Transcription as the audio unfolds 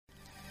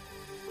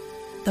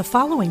The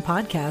following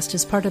podcast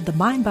is part of the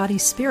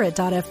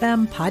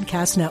MindBodySpirit.fm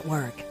podcast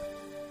network.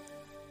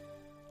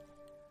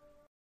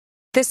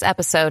 This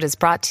episode is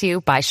brought to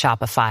you by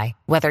Shopify.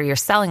 Whether you're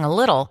selling a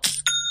little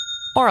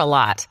or a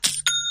lot,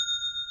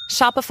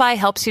 Shopify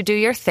helps you do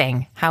your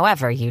thing,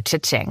 however you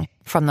cha-ching.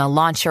 From the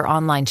launch your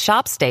online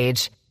shop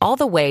stage, all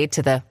the way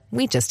to the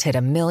we just hit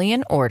 1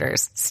 million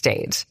orders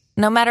stage.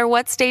 No matter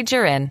what stage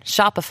you're in,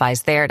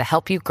 Shopify's there to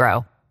help you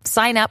grow.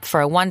 Sign up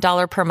for a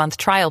 $1 per month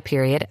trial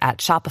period at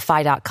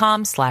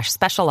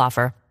shopify.com/special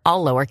offer,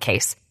 all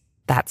lowercase.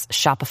 That's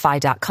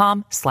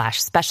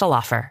shopify.com/special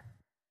offer.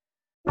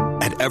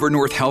 At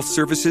Evernorth Health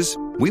Services,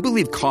 we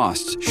believe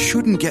costs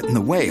shouldn't get in the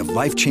way of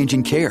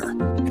life-changing care,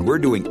 and we're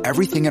doing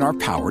everything in our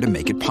power to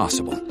make it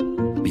possible.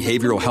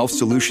 Behavioral health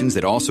solutions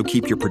that also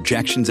keep your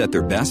projections at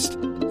their best?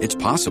 It's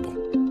possible.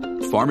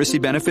 Pharmacy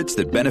benefits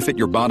that benefit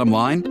your bottom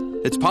line?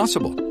 It's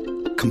possible.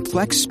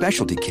 Complex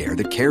specialty care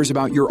that cares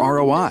about your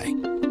ROI?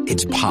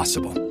 It's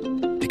possible.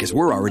 Because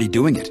we're already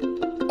doing it.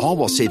 All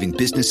while saving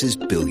businesses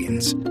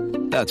billions.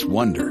 That's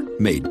Wonder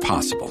made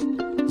possible.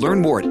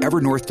 Learn more at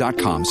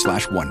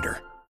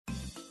evernorth.com/wonder.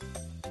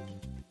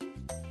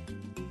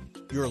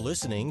 You're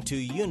listening to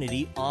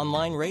Unity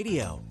Online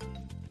Radio,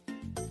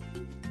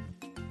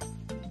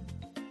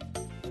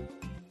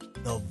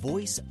 the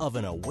voice of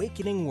an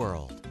awakening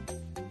world.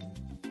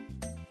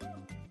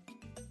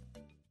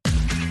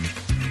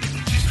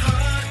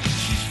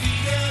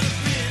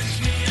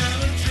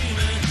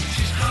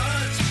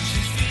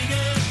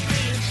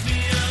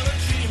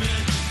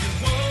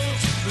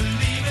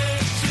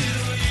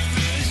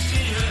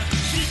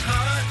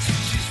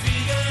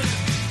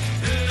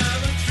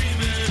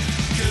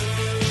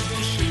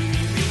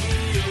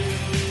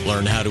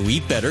 Learn how to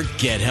eat better,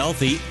 get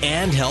healthy,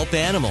 and help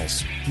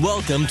animals.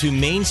 Welcome to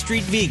Main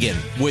Street Vegan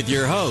with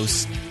your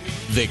host,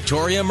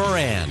 Victoria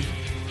Moran.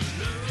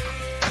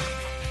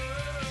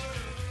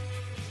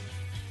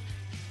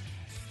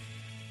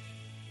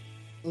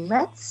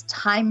 Let's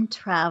time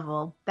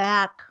travel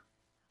back,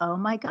 oh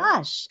my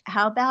gosh,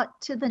 how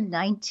about to the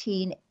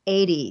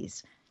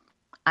 1980s?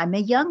 I'm a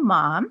young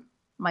mom,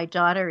 my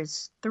daughter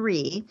is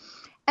 3,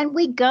 and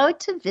we go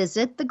to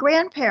visit the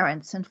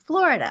grandparents in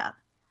Florida.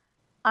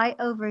 I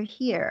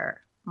overhear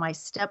my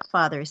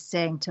stepfather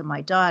saying to my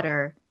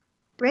daughter,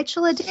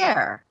 Rachel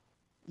Adair,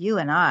 you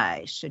and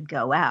I should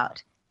go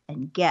out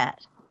and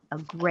get a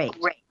great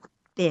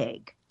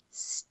big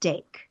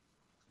steak.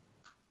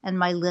 And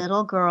my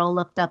little girl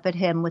looked up at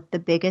him with the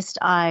biggest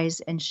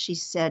eyes and she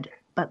said,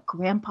 but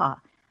Grandpa,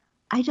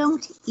 I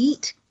don't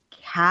eat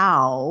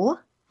cow.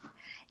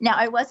 Now,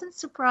 I wasn't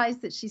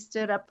surprised that she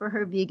stood up for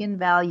her vegan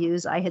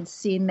values. I had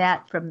seen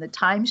that from the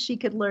time she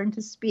could learn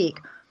to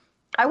speak.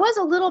 I was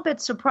a little bit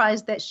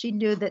surprised that she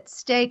knew that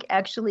steak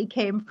actually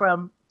came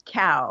from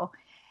cow.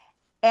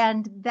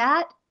 And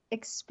that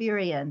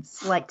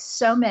experience, like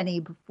so many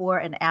before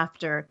and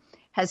after,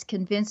 has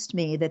convinced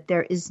me that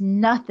there is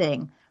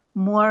nothing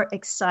more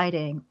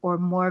exciting or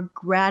more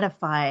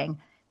gratifying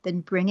than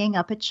bringing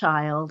up a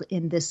child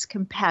in this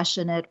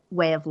compassionate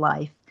way of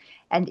life.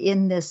 And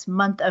in this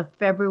month of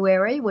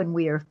February, when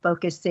we are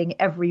focusing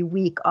every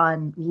week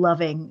on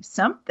loving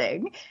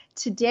something,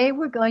 today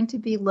we're going to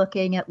be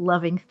looking at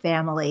loving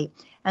family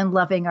and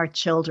loving our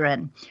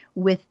children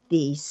with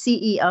the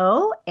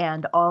CEO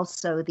and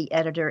also the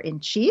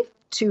editor-in-chief,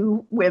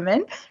 2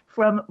 women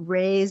from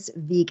Raise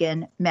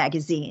Vegan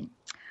magazine.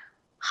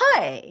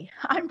 Hi,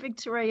 I'm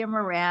Victoria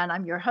Moran.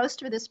 I'm your host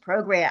for this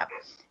program.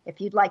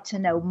 If you'd like to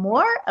know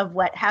more of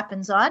what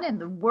happens on in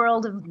the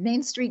world of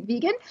Main Street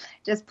Vegan,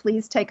 just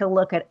please take a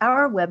look at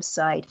our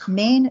website,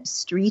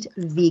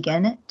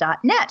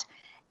 mainstreetvegan.net.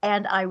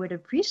 And I would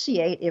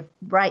appreciate if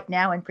right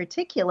now in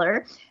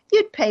particular,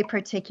 you'd pay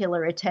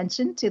particular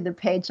attention to the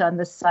page on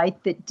the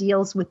site that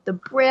deals with the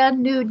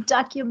brand new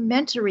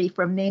documentary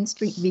from Main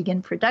Street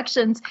Vegan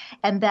Productions,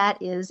 and that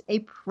is A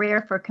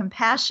Prayer for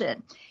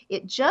Compassion.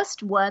 It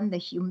just won the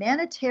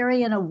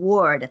Humanitarian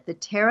Award at the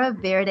Terra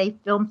Verde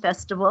Film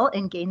Festival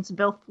in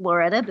Gainesville,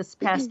 Florida this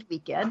past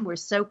weekend. We're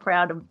so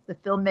proud of the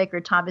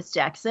filmmaker Thomas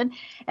Jackson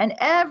and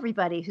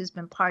everybody who's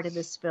been part of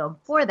this film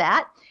for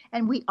that.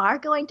 And we are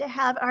going to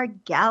have our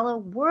gala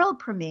world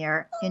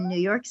premiere in New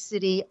York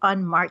City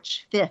on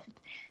March 5th.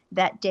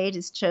 That date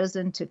is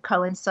chosen to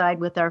coincide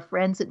with our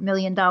friends at $1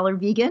 Million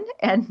Vegan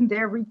and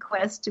their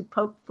request to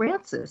Pope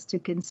Francis to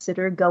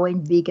consider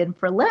going vegan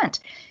for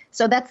Lent.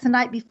 So that's the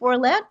night before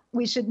Lent.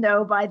 We should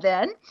know by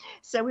then.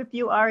 So if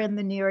you are in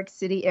the New York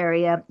City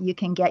area, you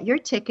can get your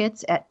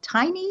tickets at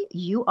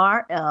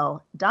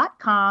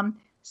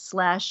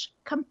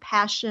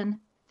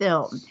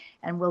tinyurl.com/compassionfilm.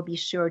 And we'll be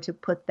sure to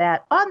put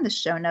that on the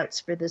show notes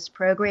for this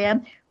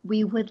program.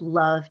 We would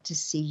love to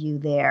see you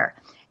there.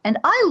 And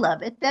I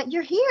love it that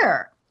you're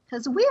here,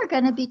 because we are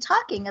going to be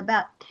talking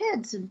about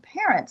kids and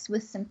parents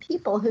with some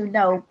people who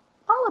know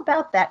all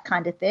about that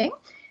kind of thing.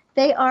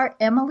 They are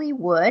Emily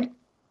Wood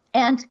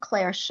and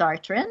Claire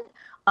Chartrand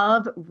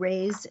of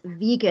Raise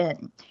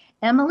Vegan.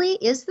 Emily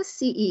is the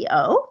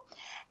CEO,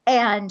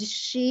 and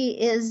she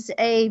is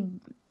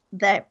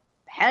the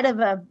head of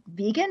a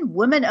vegan,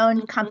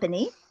 women-owned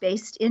company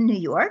based in New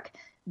York.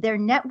 Their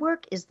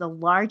network is the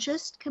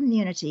largest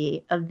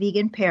community of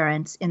vegan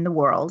parents in the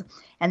world,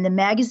 and the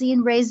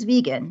magazine Raise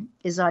Vegan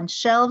is on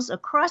shelves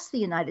across the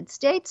United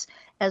States,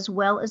 as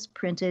well as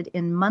printed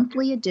in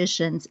monthly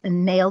editions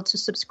and mailed to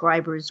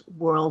subscribers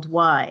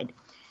worldwide.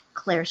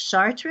 Claire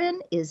Chartrand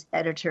is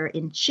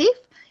editor-in-chief.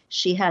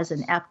 She has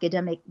an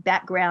academic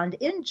background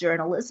in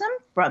journalism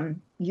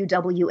from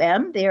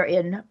UWM there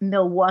in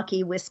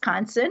Milwaukee,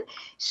 Wisconsin.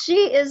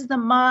 She is the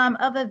mom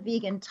of a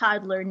vegan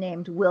toddler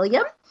named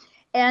William.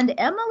 And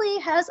Emily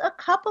has a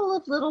couple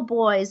of little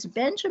boys.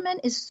 Benjamin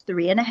is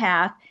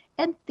 3.5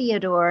 and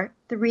Theodore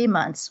 3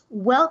 months.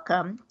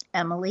 Welcome,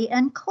 Emily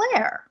and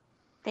Claire.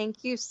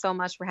 Thank you so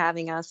much for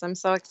having us. I'm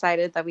so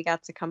excited that we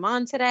got to come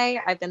on today.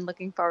 I've been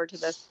looking forward to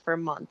this for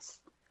months.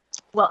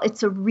 Well,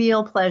 it's a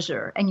real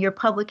pleasure. And your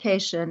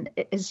publication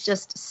is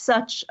just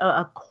such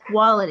a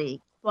quality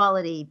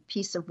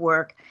piece of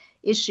work,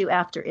 issue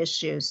after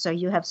issue. So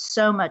you have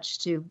so much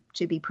to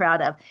be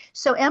proud of.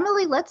 So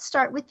Emily, let's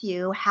start with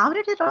you. How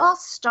did it all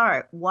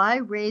start? Why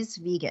Raise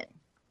Vegan?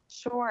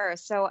 Sure.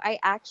 So I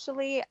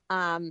actually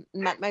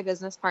met my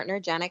business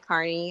partner, Janet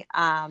Carney,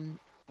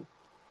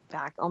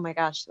 back, oh my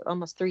gosh,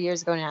 almost 3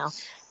 years ago now.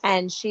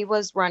 And she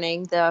was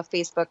running the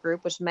Facebook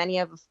group, which many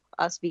of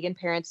us vegan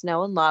parents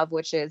know and love,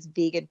 which is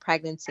Vegan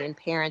Pregnancy and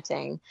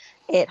Parenting.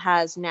 It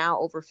has now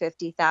over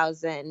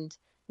 50,000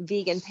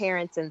 vegan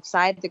parents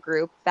inside the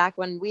group. Back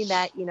when we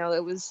met,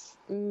 it was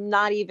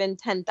not even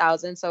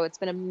 10,000. So it's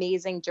been an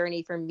amazing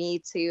journey for me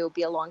to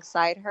be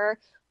alongside her,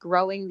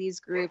 growing these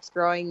groups,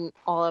 growing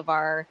all of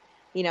our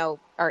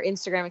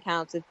Instagram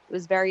accounts. It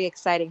was very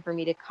exciting for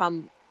me to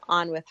come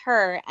on with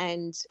her.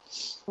 And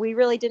we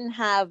really didn't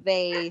have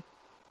a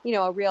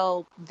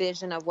real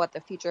vision of what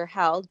the future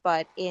held.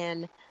 But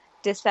in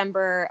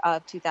December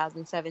of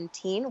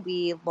 2017,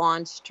 we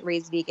launched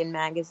Raise Vegan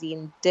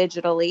magazine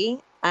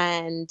digitally,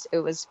 and it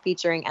was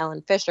featuring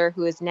Ellen Fisher,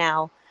 who is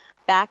now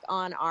back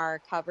on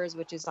our covers,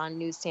 which is on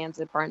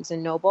newsstands at Barnes &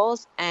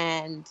 Nobles,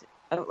 and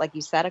like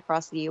you said,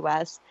 across the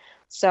U.S.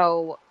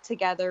 So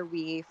together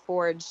we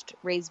forged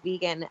Raise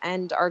Vegan,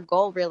 and our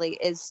goal really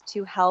is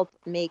to help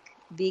make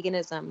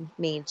veganism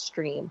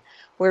mainstream,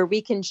 where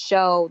we can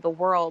show the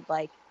world,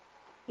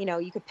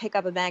 you could pick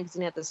up a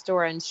magazine at the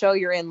store and show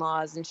your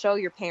in-laws and show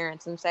your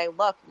parents and say,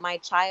 look, my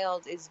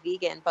child is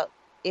vegan, but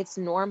it's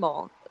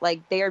normal.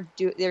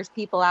 There's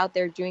people out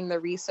there doing the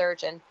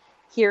research, and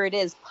here it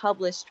is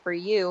published for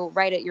you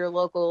right at your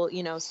local,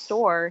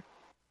 store.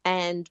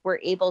 And we're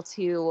able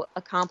to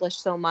accomplish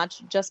so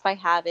much just by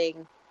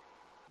having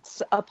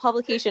a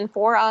publication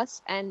for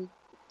us and,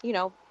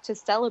 to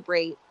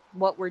celebrate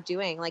what we're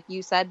doing. Like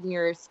you said in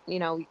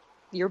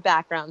your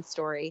background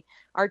story,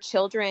 our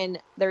children,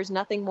 there's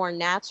nothing more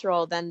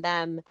natural than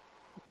them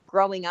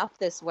growing up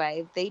this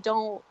way. They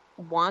don't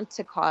want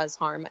to cause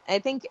harm. I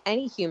think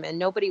any human,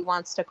 nobody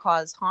wants to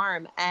cause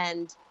harm.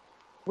 And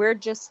we're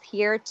just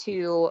here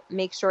to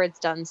make sure it's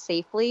done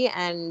safely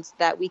and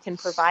that we can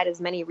provide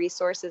as many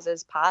resources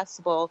as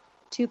possible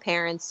to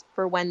parents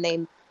for when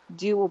they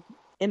do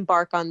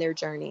embark on their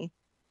journey.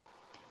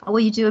 Well,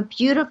 you do a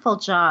beautiful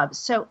job.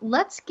 So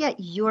let's get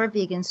your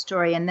vegan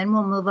story, and then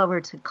we'll move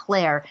over to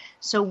Claire.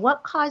 So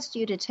what caused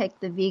you to take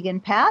the vegan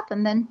path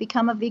and then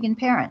become a vegan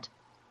parent?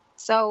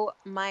 So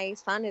my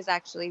son is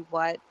actually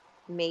what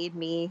made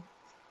me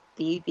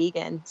be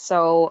vegan.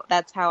 So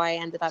that's how I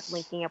ended up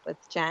linking up with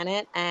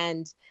Janet,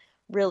 and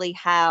really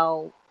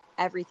how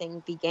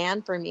everything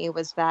began for me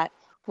was that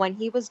when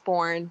he was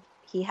born,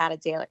 he had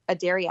a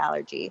dairy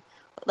allergy.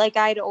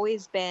 I'd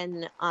always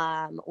been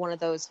one of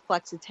those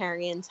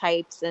flexitarian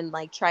types and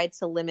tried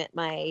to limit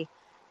my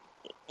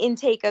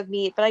intake of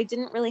meat, but I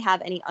didn't really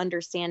have any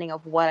understanding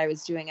of what I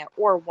was doing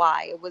or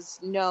why. It was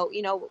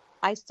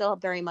I still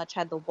very much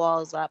had the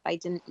walls up. I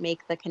didn't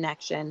make the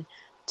connection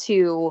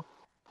to,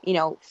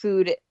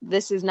 food.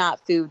 This is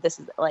not food. This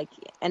is like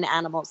an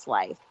animal's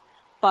life.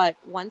 But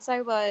once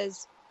I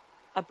was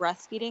a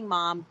breastfeeding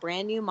mom,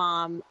 brand new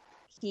mom,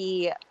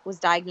 he was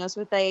diagnosed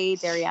with a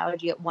dairy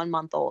allergy at 1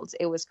 month old.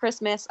 It was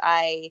Christmas.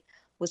 I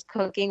was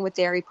cooking with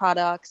dairy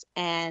products,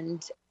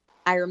 and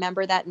I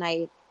remember that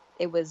night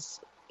he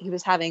was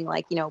having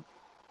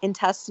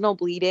intestinal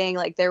bleeding.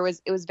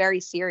 It was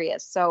very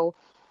serious. So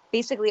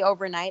basically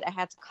overnight I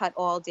had to cut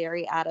all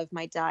dairy out of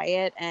my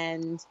diet,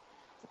 and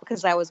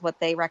because that was what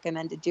they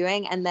recommended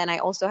doing. And then I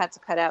also had to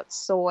cut out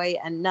soy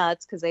and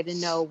nuts because I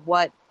didn't know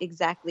what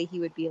exactly he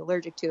would be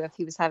allergic to if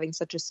he was having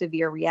such a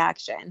severe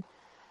reaction.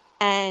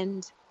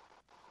 And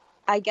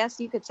I guess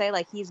you could say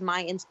he's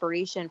my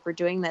inspiration for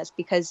doing this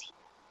because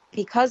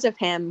of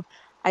him,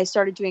 I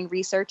started doing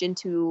research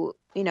into,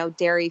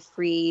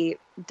 dairy-free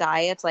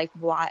diets,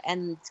 why,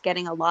 and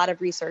getting a lot of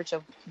research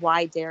of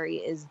why dairy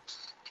is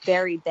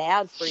very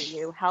bad for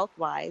you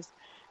health-wise.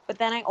 But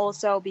then I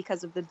also,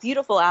 because of the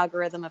beautiful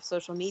algorithm of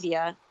social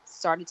media,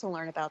 started to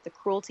learn about the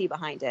cruelty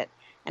behind it.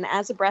 And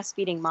as a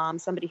breastfeeding mom,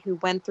 somebody who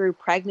went through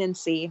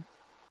pregnancy,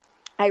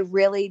 I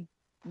really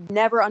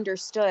never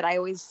understood. I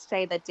always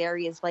say that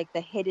dairy is like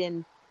the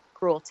hidden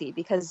cruelty,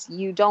 because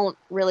you don't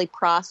really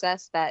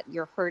process that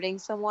you're hurting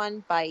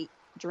someone by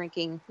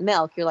drinking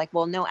milk. You're like,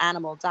 well, no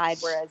animal died,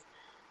 whereas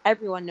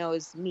everyone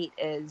knows meat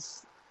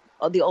is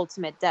the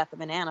ultimate death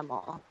of an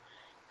animal.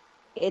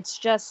 It's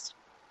just,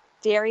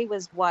 dairy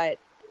was what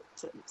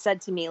said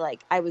to me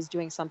like I was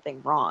doing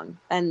something wrong,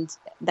 and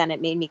then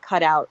it made me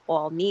cut out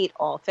all meat,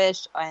 all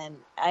fish and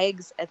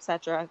eggs,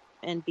 etc.,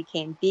 and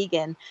became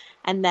vegan.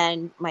 And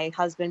then my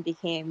husband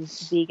became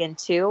vegan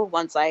too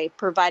once I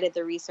provided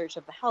the research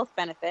of the health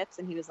benefits,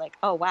 and he was like,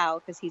 oh wow,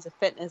 because he's a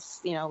fitness,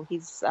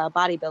 he's a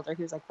bodybuilder.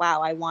 He was like,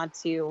 wow, I want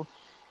to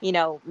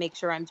make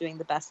sure I'm doing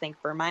the best thing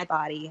for my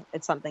body.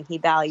 It's something he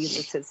values.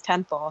 It's his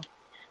temple.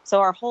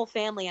 So our whole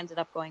family ended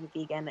up going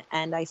vegan,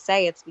 and I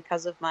say it's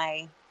because of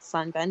my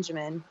son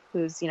Benjamin,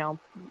 who's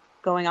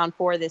going on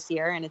 4 this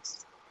year, and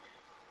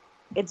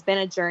it's been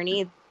a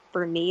journey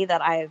for me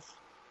that I've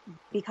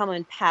become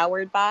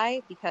empowered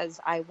by, because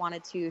I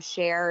wanted to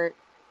share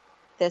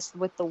this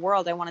with the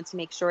world. I wanted to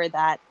make sure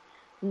that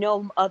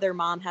no other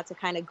mom had to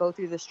kind of go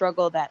through the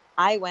struggle that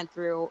I went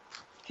through,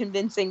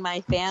 convincing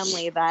my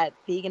family that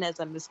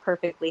veganism is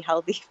perfectly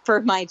healthy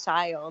for my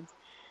child.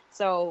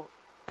 So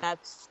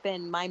that's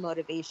been my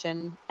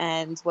motivation,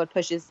 and what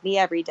pushes me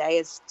every day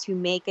is to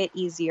make it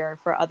easier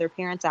for other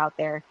parents out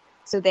there,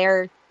 so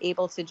they're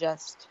able to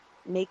just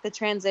make the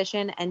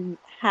transition and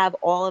have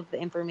all of the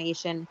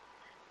information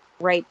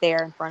right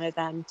there in front of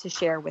them to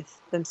share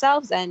with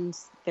themselves and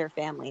their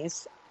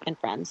families and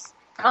friends.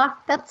 Oh,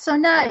 that's so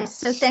nice.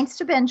 So thanks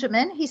to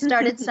Benjamin, he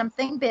started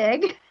something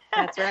big.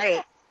 That's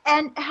right.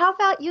 And how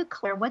about you,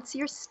 Claire? What's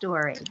your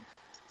story?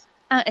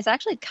 It's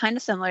actually kind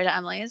of similar to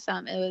Emily's.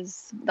 It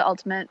was the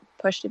ultimate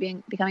push to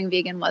becoming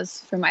vegan was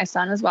for my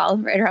son as well,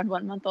 right around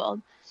 1 month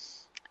old.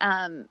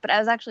 But I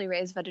was actually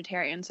raised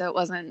vegetarian, so it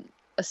wasn't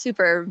a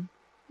super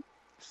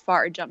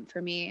far jump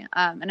for me.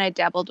 And I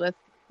dabbled with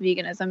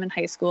veganism in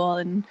high school,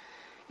 and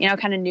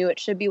kind of knew it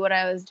should be what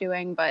I was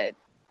doing. But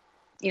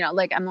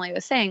like Emily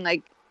was saying,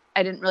 like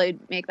I didn't really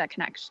make that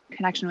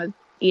connection with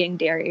eating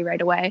dairy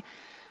right away.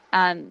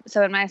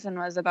 So when my son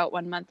was about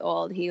 1 month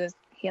old, he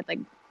had like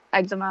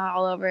eczema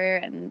all over,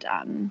 and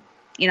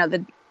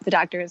the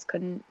doctors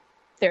couldn't,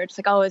 they were just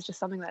like, oh, it's just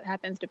something that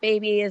happens to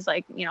babies,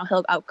 like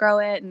he'll outgrow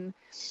it. And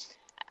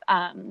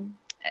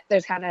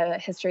there's kind of a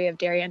history of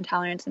dairy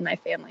intolerance in my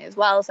family as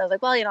well, so I was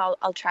like, well,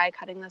 I'll try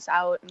cutting this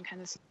out and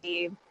kind of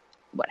see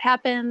what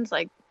happens,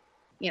 like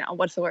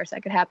what's the worst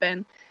that could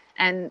happen.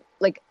 And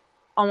like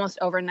almost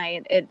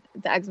overnight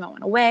the eczema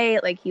went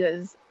away. Like he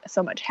was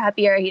so much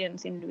happier. He didn't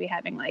seem to be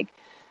having like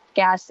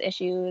gas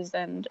issues,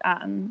 and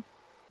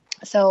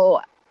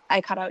so I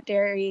cut out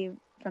dairy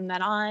from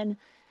then on,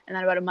 and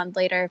then about a month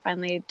later,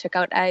 finally took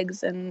out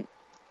eggs. And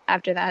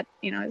after that,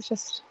 it's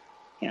just,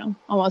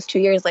 almost 2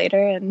 years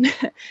later, and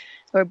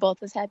we're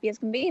both as happy as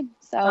can be.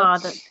 So,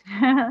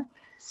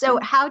 so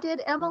how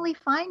did Emily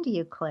find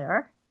you,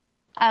 Claire?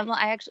 Well,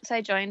 I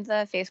joined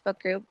the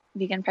Facebook group,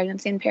 Vegan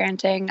Pregnancy and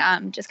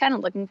Parenting, just kind of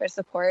looking for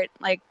support.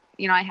 Like,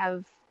 I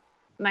have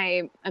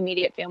my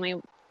immediate family,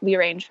 we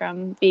range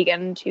from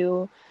vegan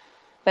to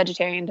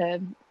vegetarian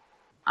to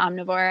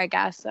omnivore, I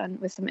guess,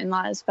 with some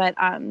in-laws. But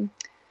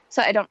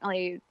so I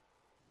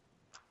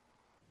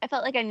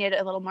felt like I needed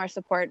a little more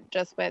support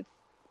just with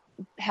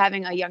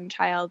having a young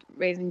child,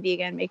 raising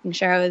vegan, making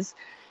sure I was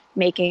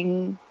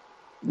making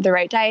the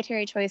right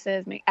dietary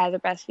choices, as a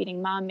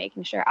breastfeeding mom,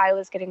 making sure I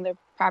was getting the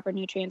proper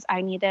nutrients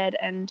I needed,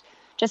 and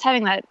just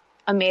having that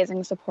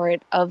amazing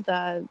support of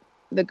the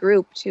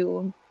group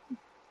to,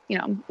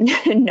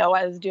 know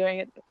I was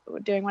doing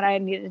what I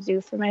needed to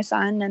do for my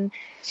son.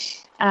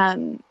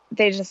 And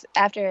they just,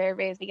 after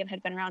Raised Vegan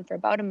had been around for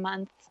about a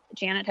month,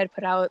 Janet had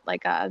put out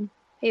like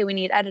hey, we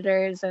need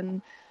editors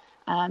and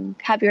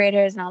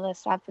copywriters and all this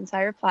stuff. And so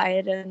I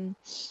replied, and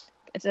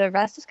the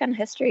rest is kind of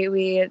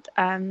history.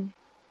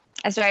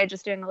 I started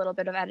just doing a little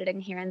bit of editing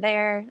here and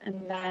there.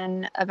 And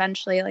then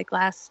eventually, like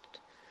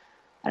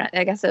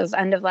I guess it was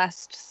end of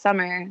last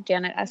summer,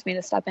 Janet asked me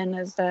to step in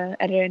as the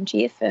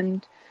editor-in-chief,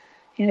 and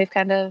we've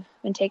kind of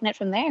been taking it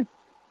from there.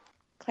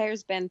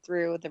 Claire's been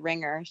through the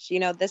ringer.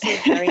 This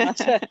is very much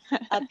a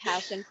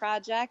passion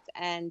project.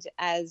 And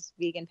as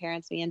vegan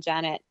parents, me and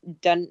Janet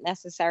don't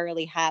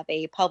necessarily have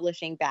a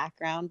publishing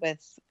background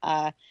with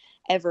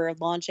ever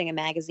launching a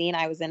magazine.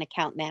 I was in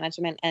account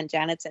management and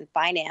Janet's in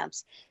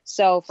finance.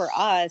 So for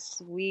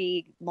us,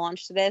 we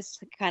launched this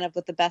kind of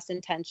with the best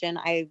intention.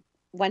 I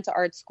went to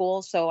art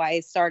school, so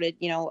I started,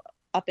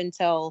 up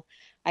until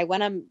I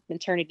went on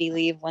maternity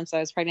leave. Once I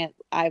was pregnant,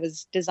 I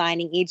was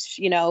designing each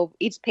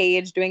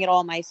page, doing it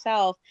all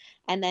myself.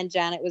 And then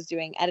Janet was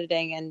doing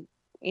editing, and,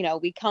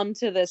 we come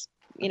to this,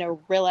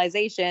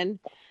 realization,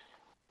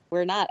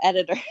 we're not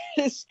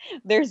editors.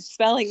 There's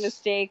spelling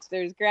mistakes,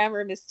 there's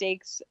grammar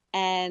mistakes.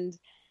 And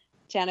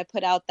Janet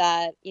put out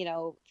that,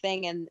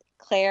 thing, and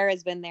Claire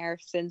has been there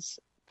since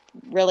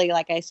really,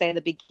 like I say,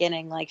 the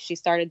beginning. Like, she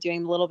started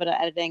doing a little bit of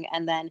editing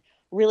and then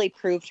really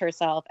proved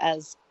herself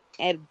as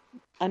an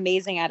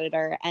amazing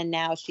editor. And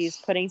now she's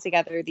putting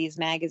together these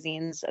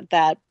magazines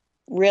that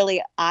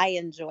really I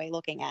enjoy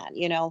looking at.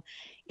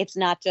 it's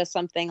not just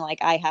something like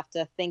I have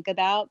to think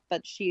about,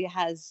 but she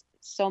has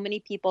so many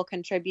people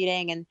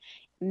contributing and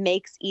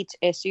makes each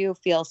issue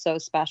feel so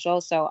special.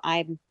 So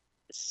I'm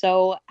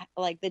so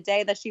like the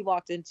day that she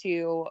walked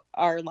into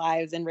our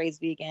lives and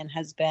raised vegan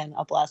has been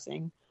a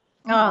blessing.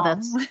 Oh,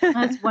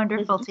 that's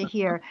wonderful to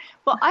hear.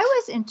 Well, I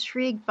was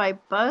intrigued by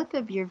both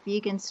of your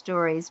vegan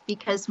stories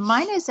because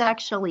mine is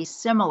actually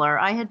similar.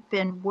 I had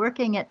been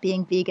working at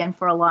being vegan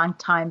for a long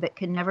time, but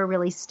could never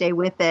really stay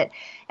with it.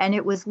 And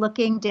it was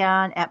looking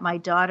down at my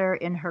daughter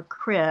in her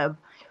crib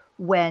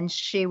when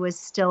she was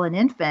still an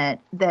infant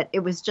that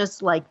it was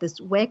just like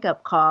this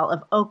wake-up call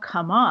of, oh,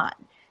 come on.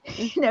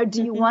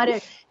 Do you want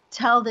to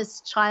tell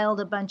this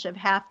child a bunch of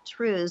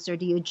half-truths, or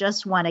do you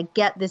just want to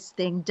get this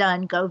thing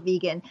done, go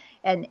vegan,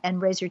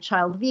 and raise your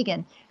child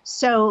vegan?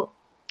 So,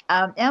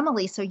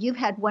 Emily, so you've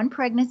had one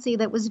pregnancy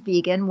that was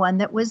vegan, one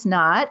that was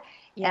not.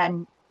 Yeah.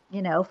 And,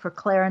 for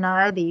Claire and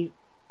I, the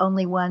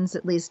only ones,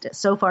 at least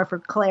so far for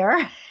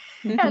Claire,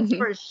 and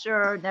for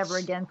sure, never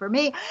again for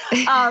me,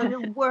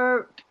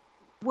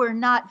 were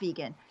not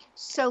vegan.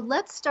 So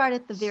let's start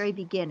at the very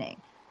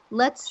beginning.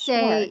 Let's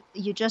say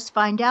you just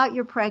find out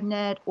you're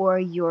pregnant or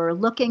you're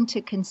looking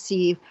to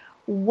conceive.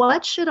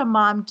 What should a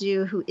mom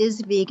do who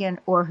is vegan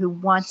or who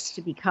wants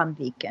to become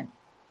vegan?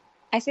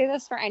 I say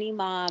this for any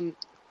mom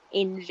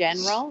in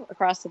general,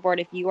 across the board.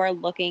 If you are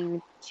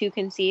looking to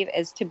conceive,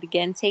 is to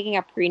begin taking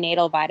a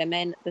prenatal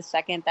vitamin the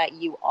second that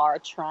you are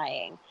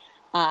trying.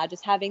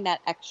 Just having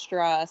that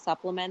extra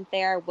supplement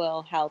there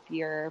will help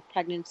your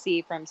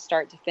pregnancy from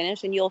start to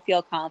finish, and you'll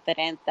feel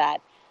confident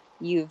that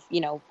you've,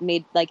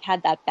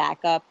 had that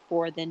backup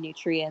for the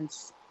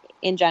nutrients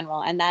in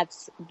general. And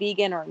that's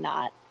vegan or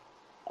not,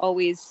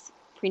 always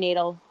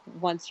prenatal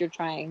once you're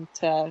trying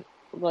for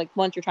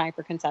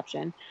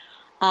conception.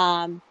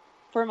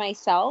 For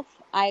myself,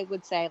 I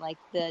would say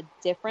the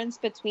difference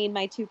between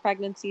my two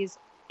pregnancies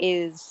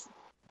is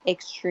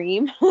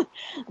extreme.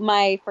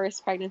 My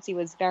first pregnancy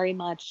was very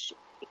much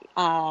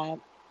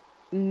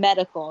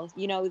medical,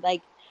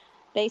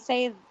 they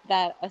say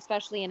that,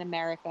 especially in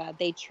America,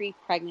 they treat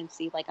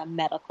pregnancy like a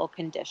medical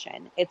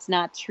condition. It's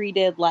not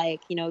treated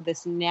like,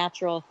 this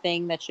natural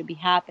thing that should be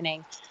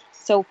happening.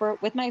 So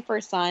with my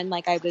first son,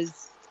 I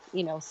was,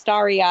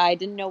 starry-eyed,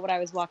 didn't know what I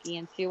was walking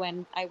into.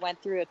 And I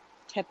went through a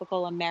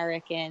typical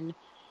American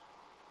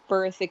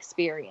birth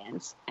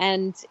experience.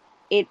 And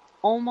it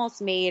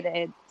almost made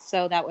it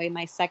so that way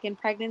my second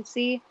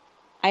pregnancy,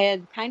 I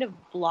had kind of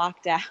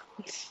blocked out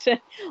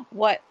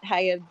what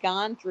I had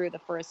gone through the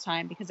first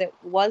time because it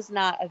was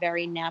not a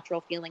very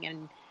natural feeling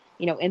and,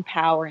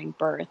 empowering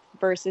birth.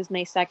 Versus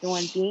my second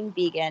one being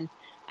vegan,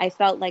 I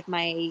felt like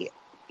my,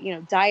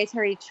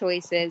 dietary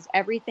choices,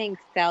 everything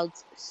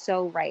felt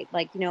so right.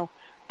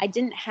 I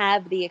didn't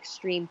have the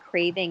extreme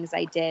cravings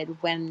I did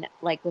when,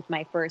 with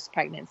my first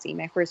pregnancy.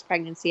 My first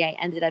pregnancy, I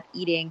ended up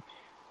eating,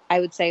 I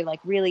would say,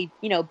 really,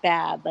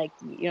 bad,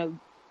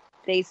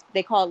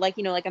 they call it like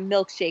a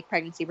milkshake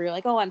pregnancy where you're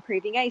like, oh, I'm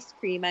craving ice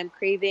cream. I'm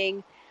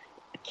craving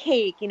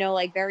cake,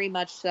 very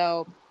much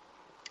so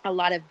a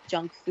lot of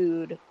junk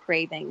food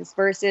cravings.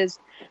 Versus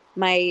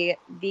my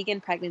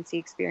vegan pregnancy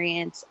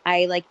experience,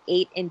 I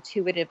ate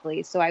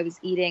intuitively. So I was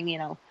eating,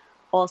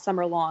 all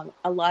summer long,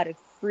 a lot of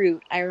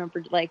fruit. I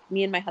remember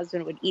me and my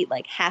husband would eat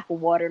half a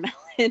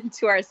watermelon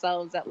to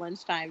ourselves at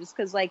lunchtime just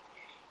because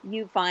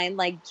you find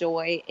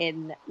joy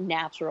in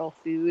natural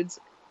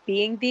foods.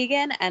 Being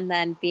vegan and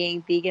then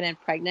being vegan and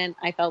pregnant,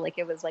 I felt like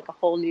it was a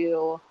whole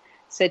new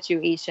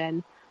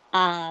situation.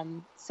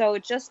 So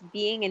just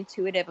being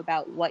intuitive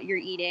about what you're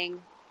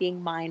eating,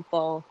 being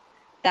mindful,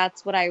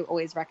 that's what I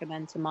always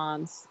recommend to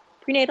moms.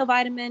 Prenatal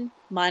vitamin,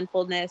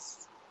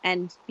 mindfulness,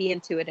 and be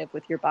intuitive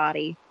with your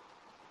body.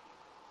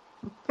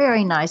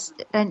 Very nice.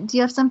 And do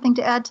you have something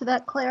to add to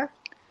that, Claire?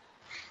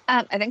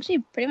 I think she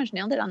pretty much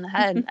nailed it on the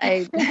head.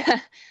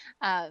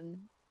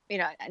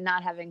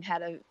 Not having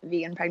had a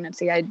vegan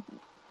pregnancy, I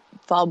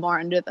fall more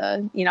under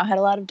the, had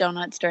a lot of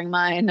donuts during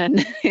mine.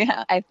 And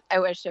I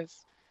wish if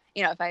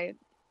I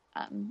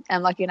am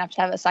lucky enough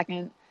to have a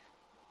second,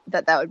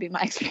 that would be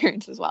my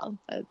experience as well.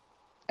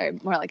 Or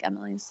more like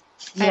Emily's.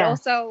 Yeah. I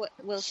also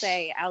will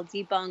say I'll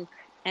debunk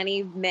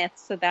any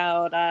myths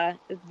about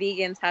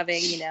vegans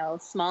having,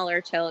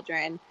 smaller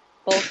children.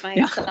 Both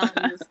my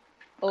sons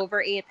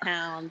over 8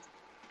 pounds,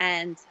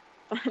 and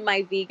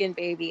my vegan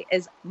baby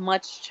is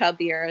much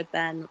chubbier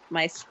than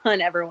my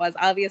son ever was.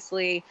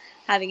 Obviously,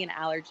 having an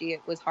allergy,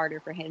 it was harder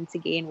for him to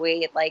gain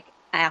weight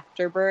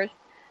after birth.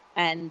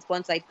 And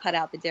once I cut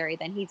out the dairy,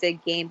 then he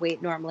did gain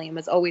weight normally and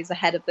was always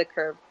ahead of the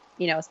curve,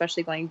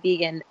 especially going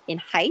vegan in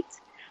height.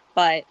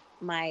 But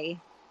my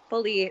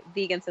fully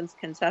vegan since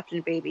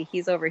conception baby,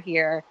 he's over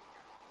here,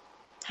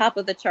 top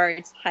of the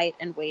charts, height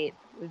and weight,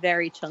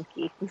 very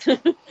chunky.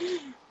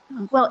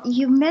 Well,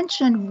 you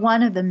mentioned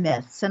one of the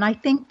myths, and I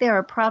think there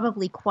are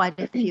probably quite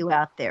a few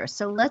out there.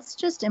 So let's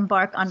just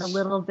embark on a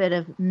little bit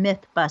of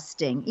myth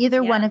busting.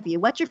 Either one of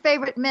you. What's your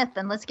favorite myth?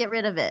 And let's get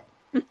rid of it.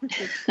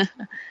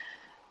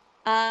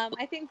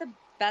 I think the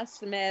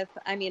best myth,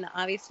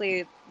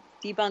 obviously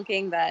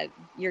debunking that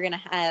you're going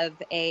to have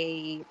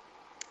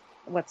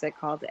what's it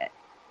called?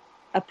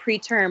 a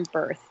preterm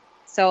birth.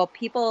 So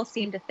people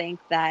seem to think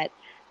that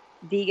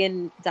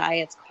vegan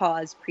diets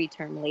cause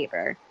preterm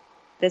labor.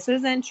 This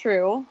isn't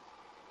true.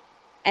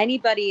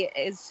 Anybody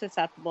is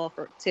susceptible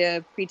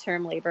to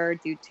preterm labor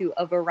due to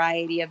a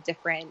variety of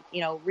different,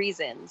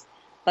 reasons.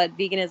 But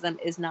veganism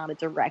is not a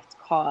direct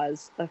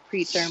cause of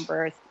preterm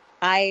birth.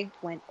 I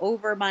went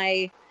over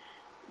my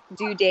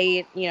due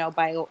date,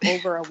 by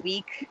over a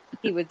week.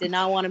 He did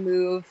not want to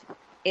move.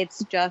 It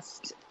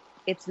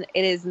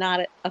is not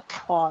a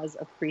cause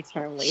of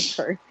preterm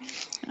labor.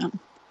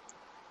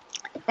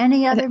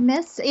 Any other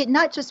myths?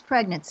 Not just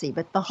pregnancy,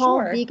 but the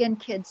whole Sure. vegan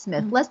kids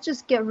myth. Let's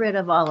just get rid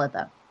of all of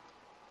them.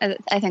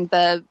 I think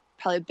the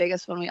probably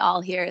biggest one we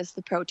all hear is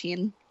the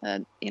protein.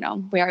 Where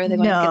are they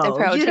going to get their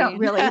protein? You don't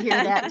really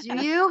hear that,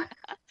 do you?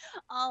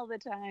 All the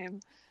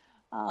time.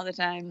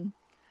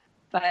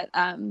 But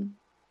I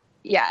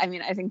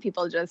think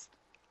people just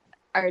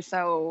are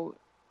so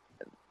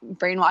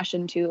brainwashed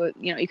into,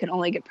 you can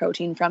only get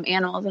protein from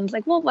animals, and it's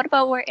like, well, what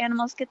about where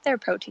animals get their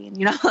protein?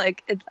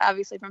 It's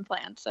obviously from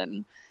plants,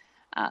 and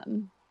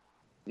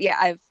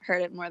I've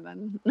heard it more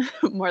than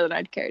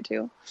I'd care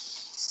to.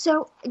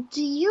 So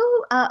do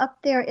you up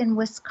there in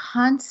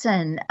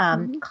Wisconsin,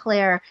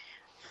 Claire,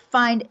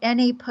 find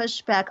any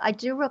pushback? I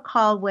do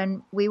recall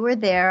when we were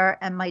there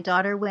and my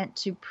daughter went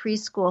to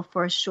preschool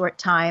for a short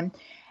time,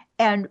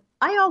 and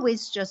I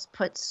always just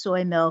put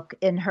soy milk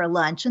in her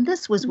lunch. And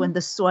this was when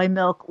the soy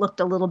milk looked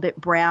a little bit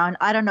brown.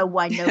 I don't know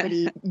why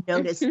nobody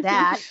noticed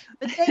that,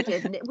 but they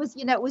didn't. It was,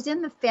 it was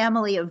in the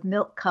family of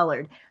milk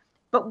colored.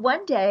 But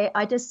one day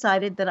I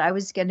decided that I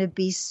was going to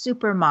be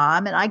super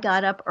mom, and I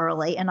got up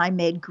early and I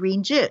made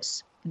green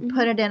juice and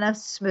put it in a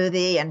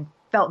smoothie and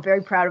felt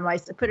very proud of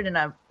myself. Put it in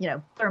a,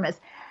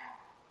 thermos.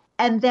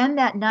 And then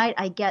that night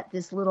I get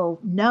this little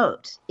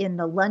note in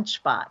the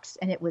lunchbox,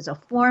 and it was a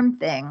form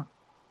thing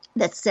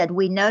that said,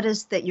 "We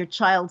noticed that your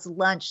child's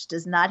lunch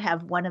does not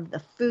have one of the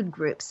food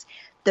groups.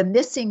 The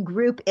missing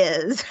group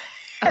is,"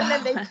 and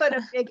then they put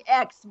a big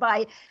X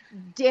by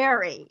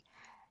dairy.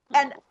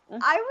 And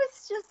I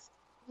was just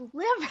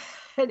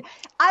livid.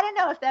 I don't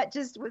know if that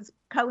just was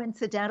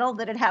coincidental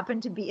that it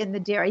happened to be in the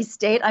dairy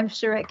state. I'm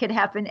sure it could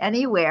happen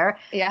anywhere.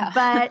 Yeah.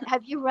 But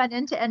have you run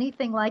into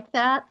anything like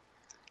that?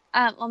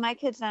 Well, my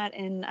kid's not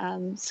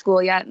in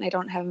school yet, and I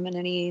don't have him in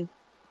any,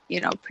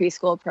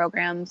 preschool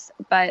programs.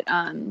 But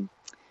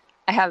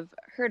I have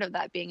heard of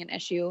that being an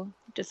issue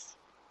just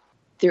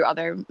through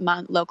other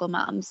local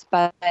moms.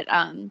 But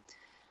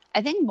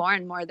I think more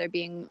and more they're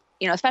being,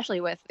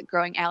 especially with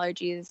growing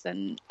allergies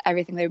and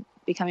everything, they're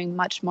becoming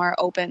much more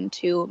open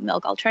to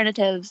milk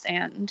alternatives.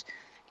 And,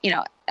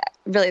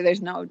 really I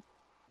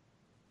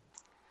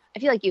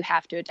feel like you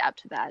have to adapt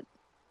to that,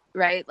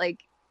 right? Like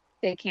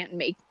they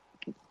can't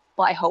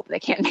I hope they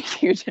can't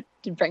make you to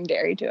bring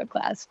dairy to a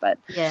class, but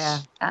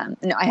no,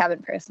 I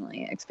haven't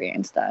personally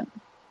experienced that.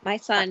 My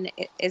son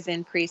is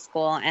in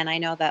preschool, and I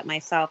know that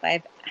myself.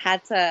 I've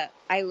had to.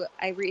 I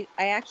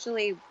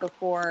actually,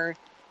 before,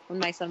 when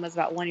my son was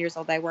about 1 year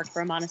old, I worked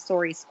for a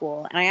Montessori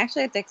school, and I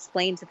actually had to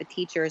explain to the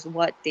teachers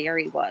what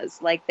dairy was.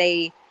 Like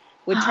they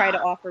would try to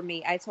offer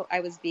me. I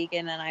was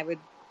vegan, and I would,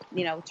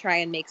 try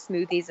and make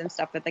smoothies and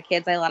stuff with the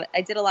kids.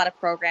 I did a lot of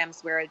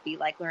programs where it'd be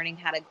like learning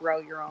how to grow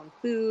your own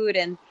food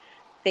and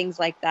things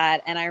like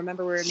that. And I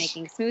remember we were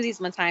making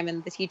smoothies one time,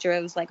 and the teacher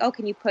was like, "Oh,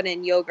 can you put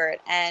in yogurt?"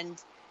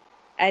 And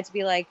I had to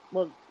be like,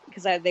 well,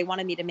 because they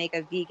wanted me to make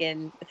a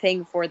vegan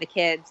thing for the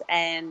kids.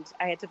 And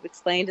I had to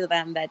explain to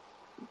them that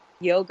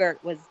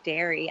yogurt was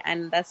dairy.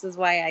 And this is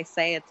why I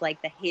say it's like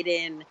the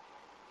hidden,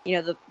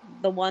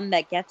 the one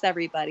that gets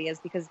everybody, is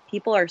because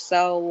people are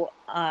so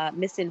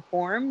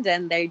misinformed,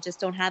 and they just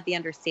don't have the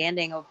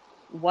understanding of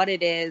what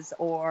it is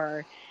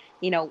or,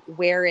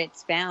 where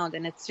it's found.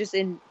 And it's just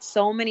in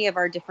so many of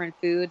our different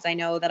foods. I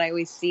know that I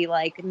always see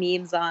like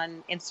memes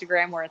on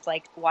Instagram where it's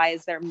like, why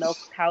is there milk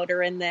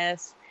powder in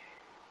this?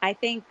 I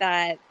think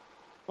that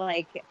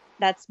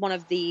that's one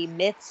of the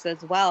myths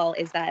as well,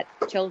 is that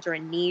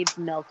children need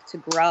milk to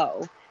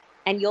grow.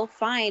 And you'll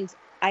find,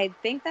 I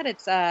think that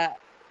it's I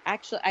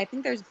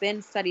think there's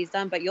been studies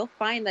done, but you'll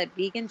find that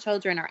vegan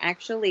children are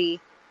actually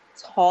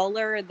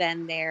taller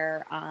than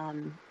their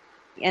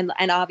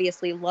and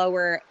obviously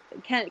lower,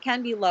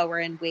 can be lower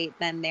in weight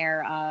than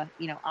their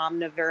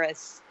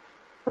omnivorous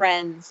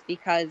friends,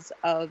 because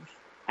of,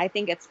 I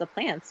think it's the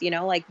plants,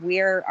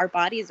 our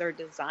bodies are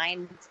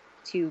designed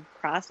to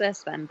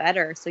process them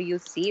better. So you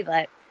see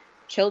that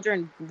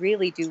children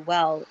really do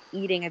well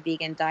eating a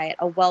vegan diet,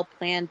 a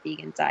well-planned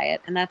vegan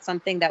diet. And that's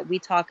something that we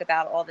talk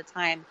about all the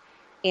time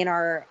in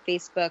our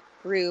Facebook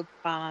group,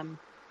 our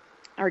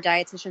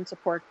dietitian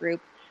support group.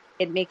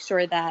 It makes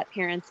sure that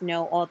parents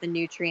know all the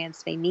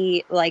nutrients they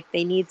need,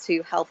 they need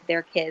to help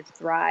their kids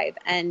thrive.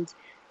 And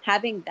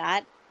having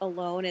that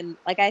alone, and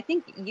I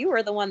think you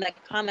were the one that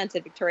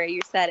commented, Victoria, you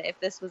said if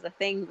this was a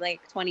thing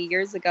 20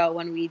 years ago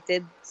when we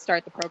did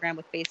start the program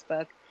with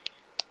Facebook,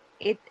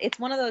 it's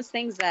one of those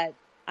things that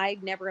I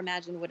never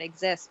imagined would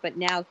exist. But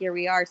now here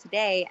we are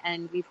today,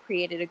 and we've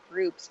created a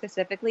group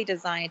specifically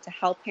designed to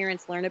help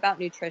parents learn about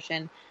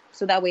nutrition,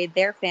 so that way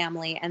their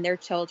family and their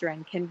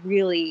children can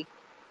really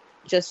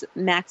just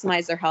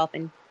maximize their health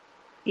and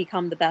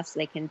become the best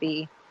they can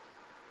be.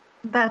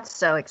 That's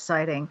so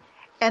exciting.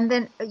 And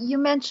then you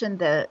mentioned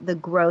the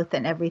growth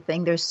and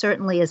everything. There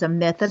certainly is a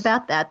myth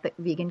about that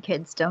vegan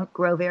kids don't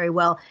grow very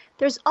well.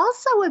 There's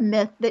also a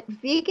myth that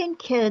vegan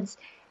kids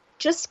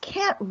just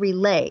can't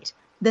relate,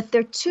 that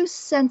they're too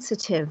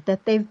sensitive,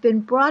 that they've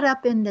been brought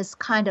up in this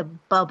kind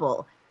of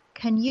bubble.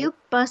 Can you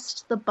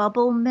bust the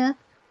bubble myth?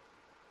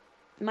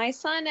 My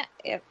son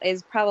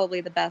is probably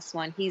the best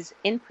one. He's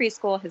in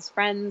preschool. His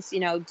friends,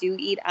 do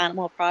eat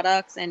animal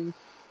products and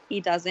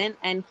he doesn't.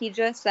 And he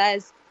just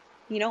says,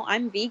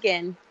 I'm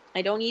vegan.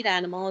 I don't eat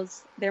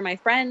animals. They're my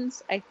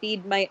friends. I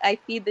feed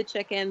the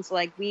chickens.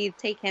 Like we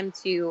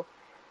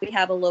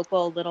have a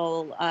local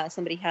little,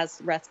 somebody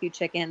has rescue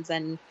chickens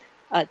and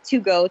 2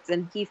 goats,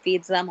 and he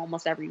feeds them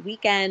almost every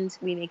weekend.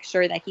 We make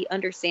sure that he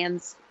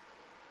understands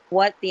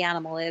what the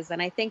animal is.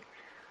 And I think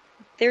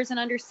there's an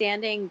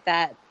understanding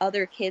that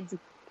other kids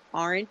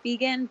aren't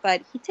vegan,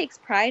 but he takes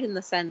pride in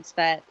the sense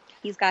that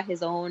he's got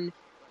his own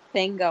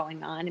thing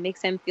going on. It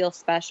makes him feel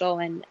special,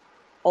 and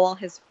all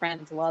his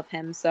friends love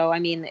him. So, I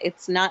mean,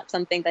 it's not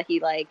something that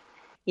he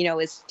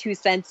is too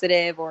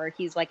sensitive or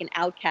he's like an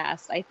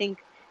outcast. I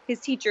think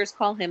his teachers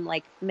call him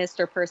like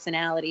Mr.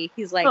 Personality.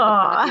 He's like the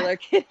popular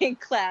kid in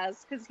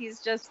class because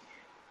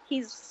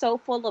he's so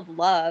full of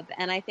love.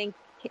 And I think,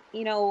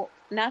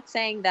 not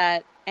saying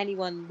that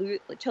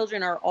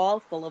children are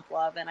all full of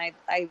love. And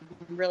I'm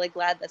really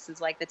glad this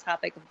is like the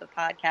topic of the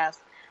podcast,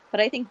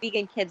 but I think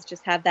vegan kids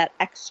just have that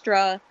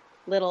extra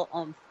little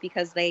oomph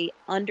because they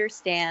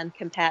understand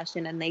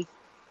compassion and they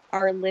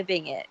are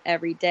living it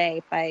every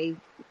day by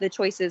the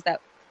choices that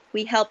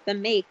we help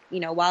them make,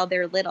 while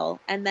they're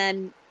little. And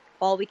then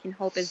all we can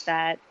hope is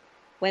that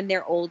when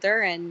they're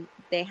older and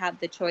they have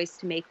the choice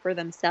to make for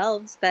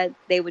themselves, that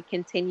they would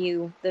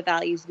continue the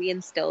values we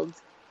instilled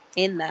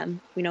in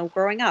them,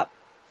 growing up.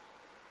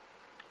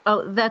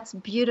 Oh, that's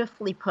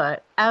beautifully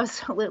put.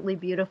 Absolutely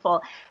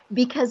beautiful.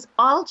 Because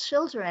all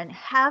children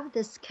have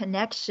this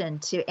connection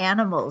to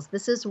animals.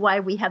 This is why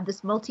we have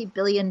this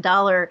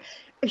multi-billion-dollar,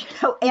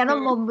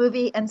 animal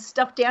movie and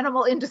stuffed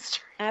animal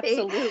industry.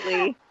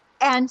 Absolutely.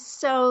 And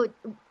so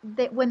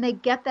when they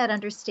get that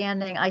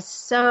understanding, I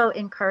so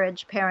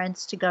encourage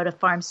parents to go to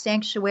farm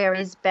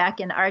sanctuaries. Back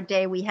in our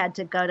day, we had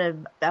to go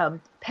to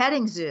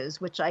petting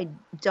zoos, which I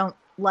don't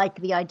like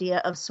the idea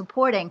of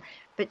supporting,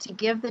 but to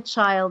give the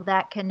child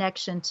that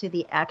connection to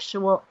the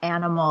actual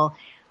animal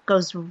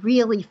goes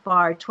really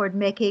far toward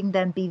making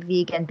them be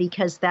vegan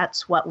because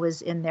that's what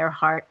was in their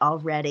heart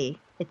already.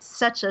 It's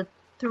such a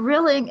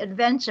thrilling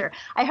adventure.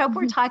 I hope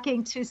we're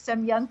talking to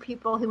some young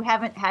people who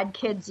haven't had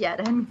kids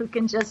yet and who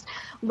can just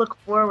look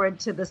forward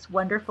to this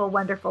wonderful,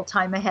 wonderful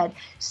time ahead.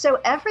 So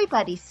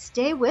everybody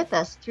stay with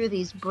us through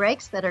these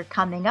breaks that are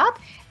coming up,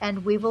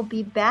 and we will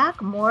be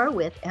back more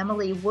with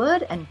Emily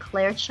Wood and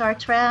Claire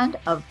Chartrand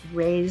of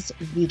Raise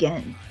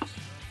Vegan.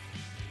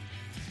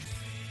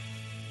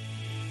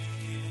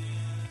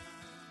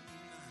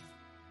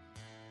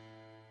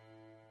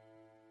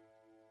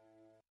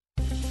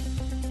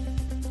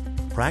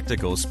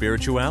 Practical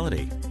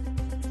spirituality.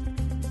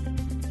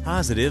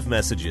 Positive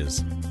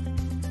messages.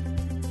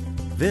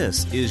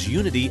 This is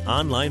Unity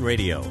Online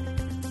Radio,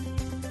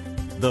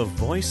 the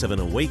voice of an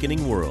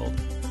awakening world.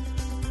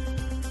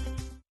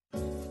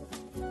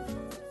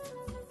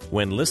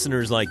 When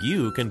listeners like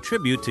you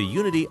contribute to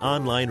Unity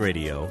Online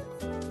Radio,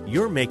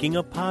 you're making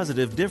a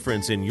positive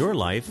difference in your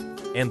life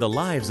and the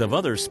lives of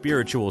other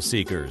spiritual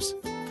seekers.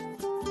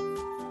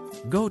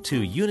 Go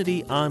to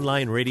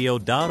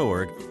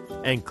unityonlineradio.org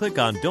and click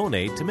on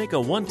Donate to make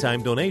a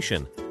one-time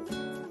donation.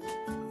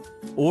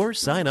 Or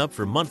sign up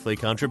for monthly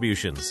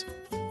contributions.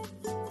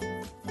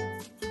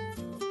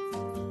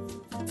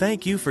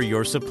 Thank you for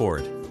your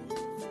support.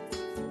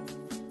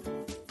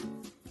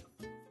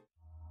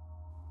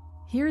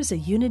 Here's a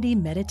Unity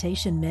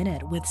Meditation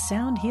Minute with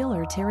sound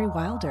healer Terry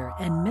Wilder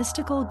and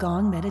Mystical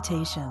Gong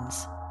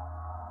Meditations.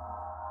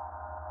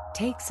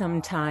 Take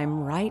some time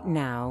right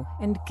now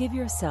and give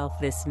yourself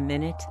this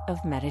minute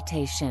of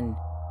meditation.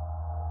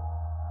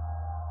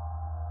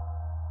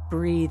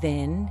 Breathe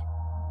in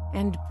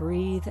and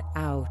breathe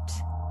out.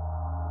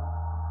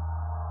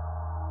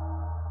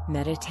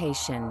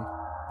 Meditation,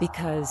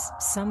 because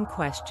some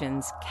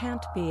questions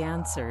can't be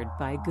answered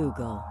by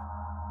Google.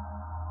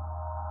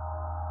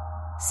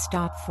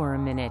 Stop for a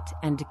minute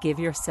and give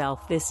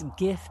yourself this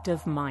gift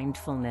of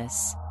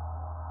mindfulness.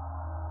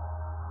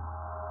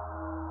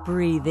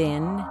 Breathe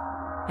in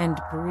and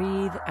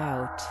breathe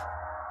out.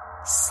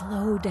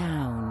 Slow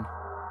down.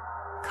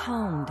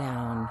 Calm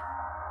down.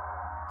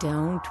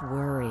 Don't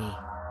worry.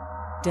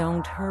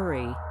 Don't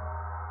hurry.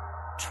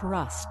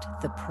 Trust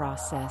the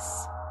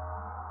process.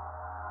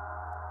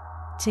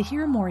 To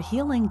hear more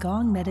healing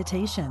gong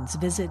meditations,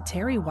 visit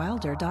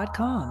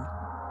terrywilder.com.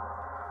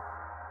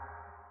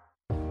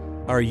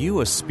 Are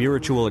you a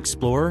spiritual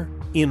explorer?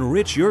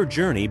 Enrich your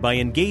journey by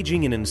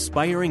engaging in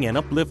inspiring and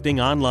uplifting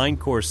online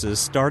courses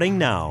starting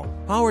now.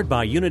 Powered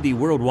by Unity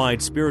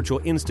Worldwide Spiritual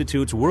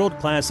Institute's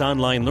world-class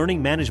online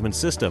learning management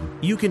system,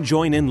 you can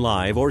join in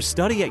live or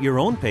study at your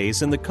own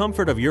pace in the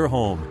comfort of your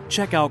home.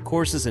 Check out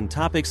courses in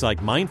topics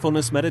like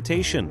mindfulness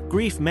meditation,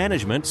 grief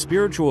management,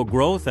 spiritual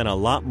growth, and a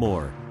lot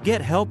more.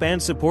 Get help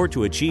and support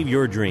to achieve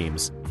your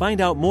dreams. Find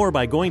out more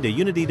by going to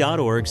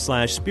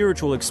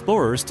unity.org/spiritual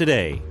explorers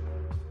today.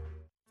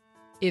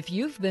 If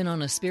you've been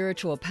on a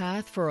spiritual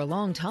path for a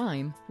long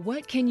time,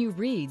 what can you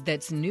read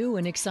that's new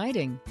and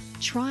exciting?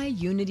 Try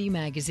Unity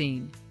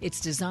Magazine. It's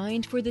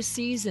designed for the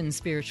seasoned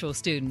spiritual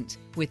student,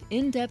 with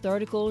in-depth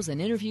articles and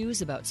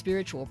interviews about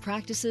spiritual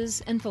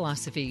practices and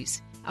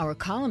philosophies. Our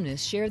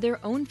columnists share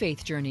their own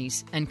faith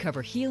journeys and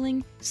cover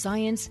healing,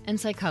 science, and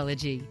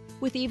psychology,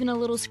 with even a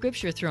little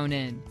scripture thrown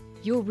in.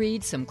 You'll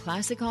read some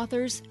classic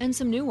authors and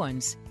some new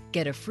ones.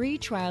 Get a free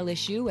trial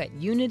issue at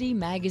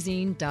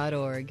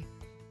unitymagazine.org.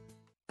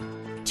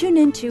 Tune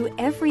into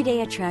Everyday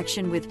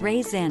Attraction with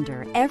Ray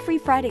Zander every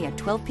Friday at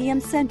 12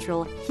 p.m.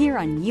 Central here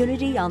on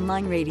Unity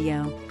Online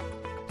Radio.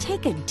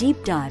 Take a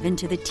deep dive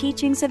into the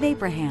teachings of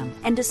Abraham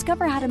and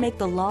discover how to make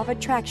the law of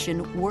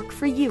attraction work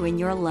for you in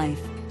your life.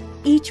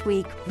 Each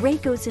week, Ray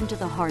goes into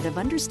the heart of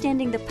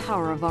understanding the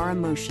power of our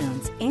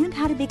emotions and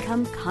how to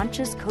become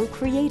conscious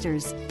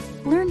co-creators.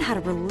 Learn how to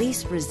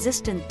release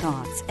resistant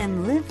thoughts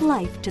and live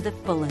life to the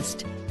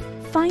fullest.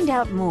 Find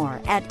out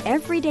more at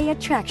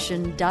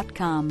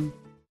everydayattraction.com.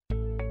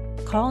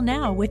 Call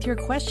now with your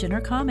question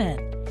or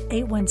comment.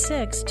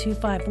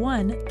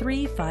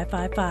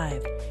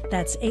 816-251-3555.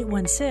 That's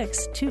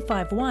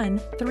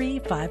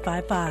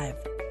 816-251-3555.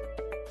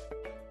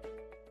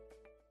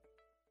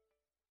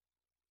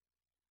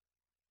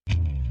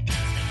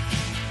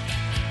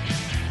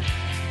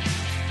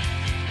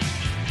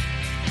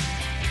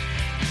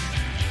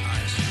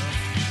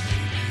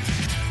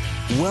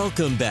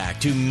 Welcome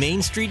back to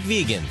Main Street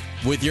Vegan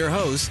with your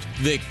host,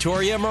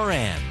 Victoria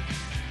Moran.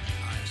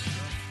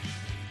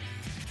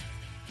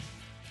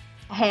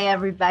 Hey,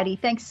 everybody.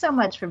 Thanks so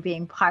much for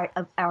being part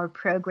of our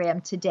program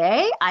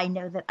today. I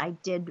know that I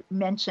did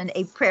mention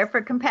A Prayer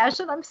for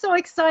Compassion. I'm so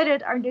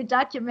excited. Our new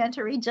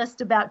documentary just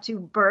about to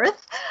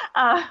birth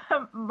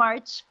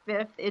March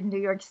 5th in New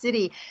York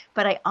City.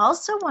 But I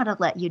also want to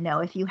let you know,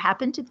 if you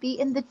happen to be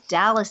in the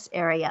Dallas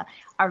area,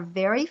 our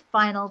very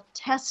final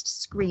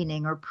test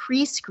screening or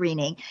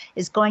pre-screening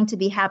is going to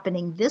be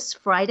happening this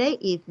Friday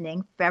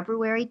evening,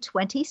 February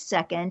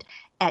 22nd,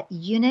 at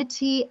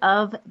Unity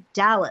of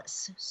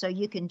Dallas. So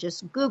you can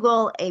just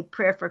Google A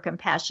Prayer for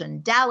Compassion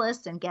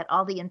Dallas and get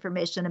all the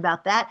information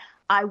about that.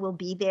 I will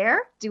be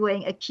there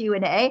doing a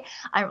Q&A.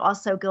 I'm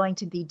also going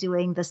to be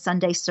doing the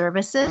Sunday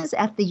services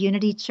at the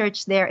Unity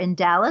Church there in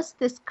Dallas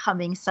this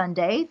coming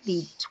Sunday,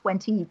 the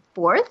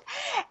 24th.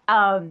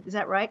 Is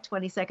that right?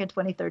 22nd,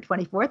 23rd,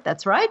 24th.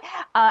 That's right.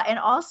 And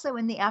also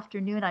in the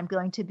afternoon, I'm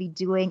going to be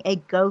doing a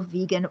Go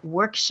Vegan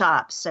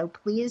workshop. So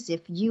please,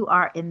 if you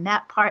are in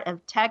that part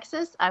of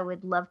Texas, I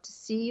would love to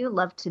see you,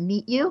 love to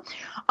meet you.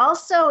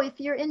 Also, if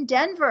you're in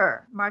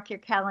Denver, mark your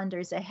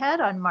calendars ahead.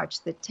 On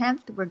March the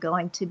 10th, we're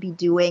going to be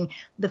doing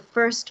the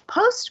first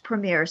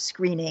post-premiere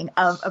screening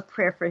of A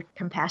Prayer for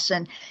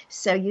Compassion.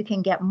 So you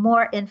can get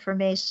more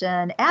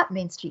information at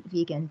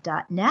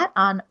mainstreetvegan.net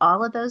on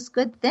all of those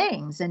good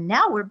things. And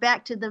now we're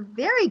back to the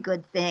very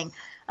good thing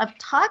of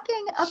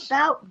talking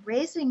about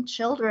raising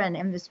children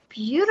in this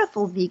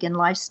beautiful vegan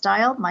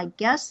lifestyle. My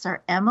guests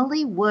are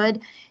Emily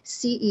Wood,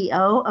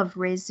 CEO of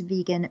Raise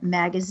Vegan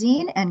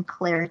Magazine, and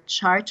Claire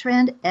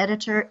Chartrand,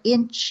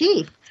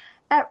 Editor-in-Chief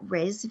at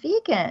Raise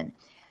Vegan.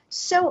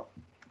 So,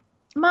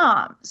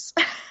 moms,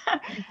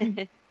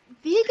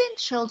 vegan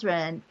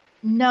children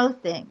know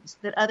things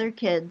that other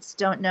kids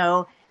don't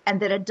know and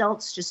that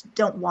adults just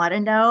don't want to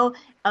know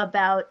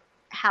about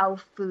how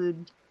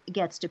food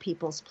gets to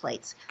people's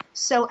plates.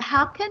 So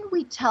how can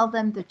we tell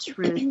them the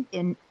truth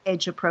in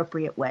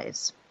age-appropriate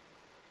ways?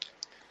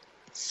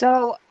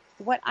 So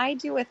what I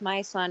do with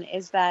my son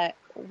is that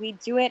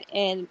we've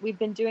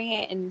been doing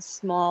it in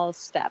small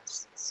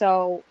steps.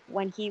 So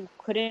when he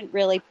couldn't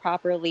really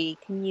properly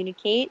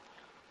communicate,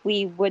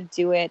 we would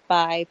do it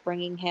by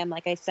bringing him,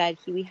 like I said,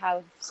 we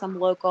have some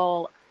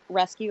local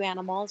rescue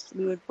animals.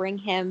 We would bring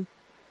him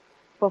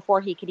before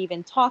he could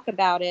even talk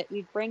about it.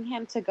 We'd bring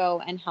him to go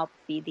and help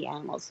feed the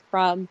animals.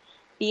 From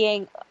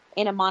being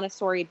in a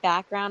Montessori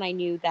background, I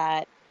knew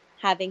that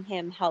having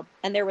him help,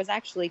 and there was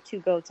actually 2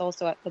 goats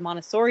also at the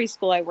Montessori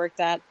school I worked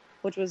at,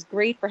 which was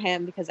great for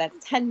him because at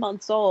 10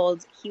 months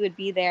old, he would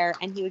be there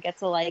and he would get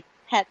to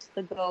pet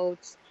the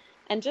goats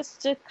and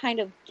just to kind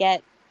of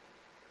get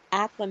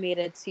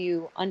acclimated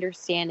to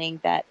understanding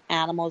that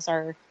animals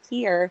are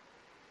here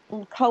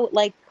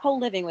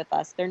co-living with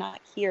us. They're not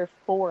here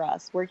for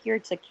us. We're here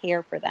to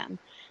care for them.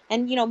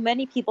 And,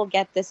 many people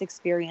get this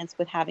experience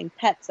with having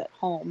pets at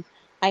home.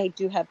 I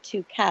do have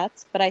 2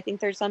 cats, but I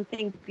think there's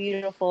something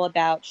beautiful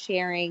about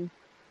sharing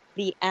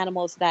the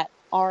animals that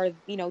are,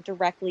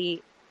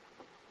 directly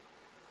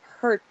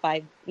hurt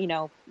by,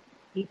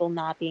 people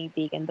not being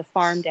vegan, the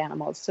farmed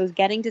animals. So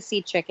getting to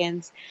see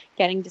chickens,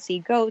 getting to see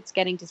goats,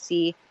 getting to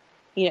see,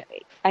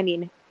 I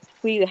mean,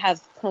 we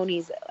have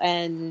ponies,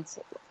 and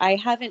I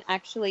haven't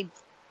actually,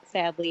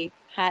 sadly,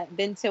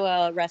 been to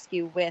a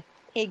rescue with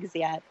pigs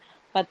yet,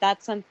 but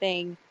that's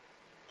something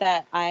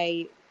that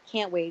I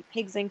can't wait.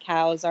 Pigs and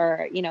cows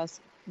are,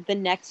 the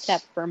next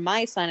step for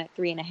my son at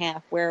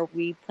 3.5, where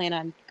we plan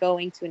on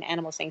going to an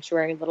animal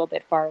sanctuary a little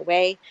bit far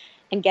away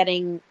and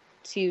getting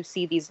to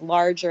see these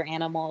larger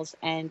animals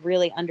and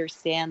really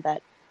understand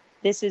that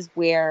this is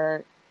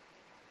where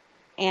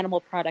animal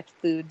product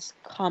foods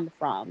come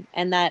from,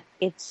 and that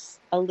it's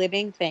a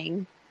living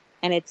thing,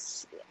 and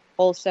it's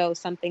also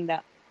something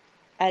that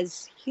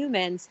as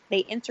humans, they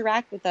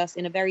interact with us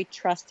in a very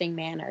trusting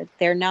manner.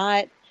 They're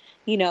not,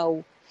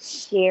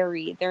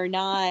 scary. They're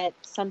not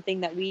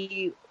something that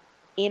we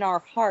in our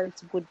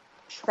hearts would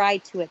try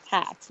to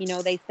attack.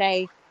 They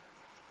say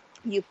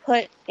you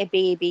put a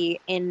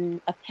baby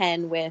in a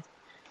pen with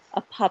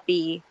a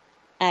puppy,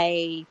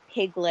 a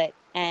piglet,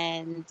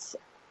 and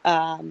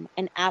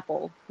an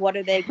apple. What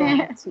are they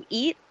going to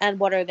eat, and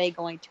what are they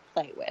going to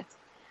play with?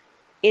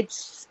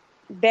 It's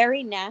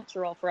very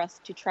natural for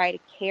us to try to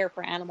care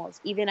for animals,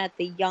 even at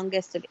the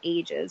youngest of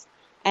ages.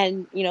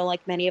 And,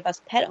 like many of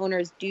us pet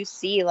owners do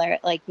see,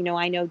 like,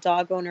 I know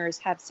dog owners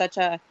have such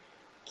a,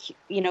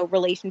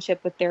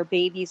 relationship with their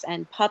babies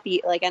and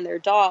and their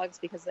dogs,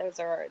 because those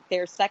are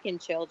their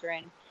second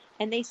children.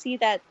 And they see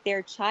that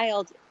their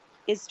child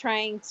is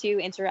trying to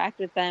interact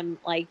with them,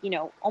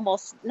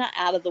 almost not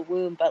out of the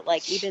womb, but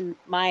even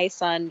my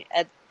son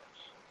at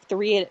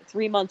 3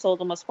 months old,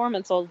 almost 4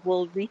 months old,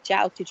 will reach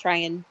out to try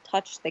and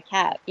touch the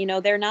cat.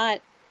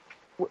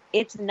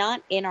 It's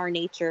not in our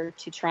nature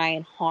to try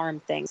and harm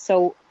things.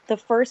 So the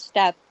first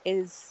step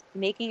is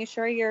making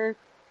sure your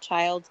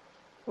child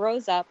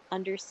grows up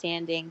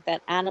understanding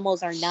that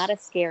animals are not a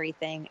scary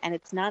thing, and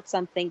it's not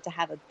something to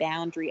have a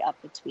boundary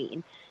up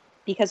between.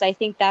 Because I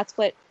think that's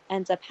what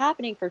ends up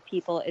happening for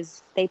people,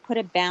 is they put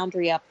a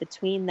boundary up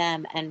between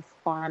them and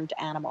farmed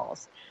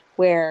animals,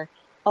 where,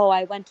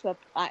 I went to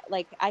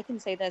I can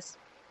say this,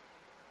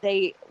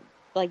 you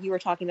were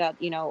talking about,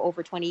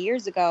 over 20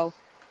 years ago,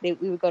 we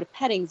would go to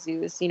petting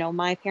zoos.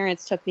 My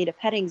parents took me to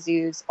petting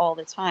zoos all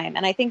the time.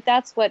 And I think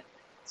that's what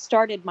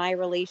started my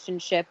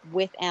relationship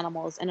with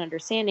animals and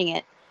understanding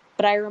it.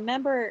 But I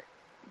remember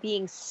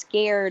being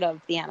scared of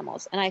the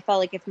animals. And I felt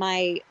like if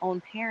my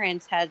own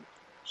parents had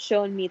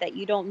shown me that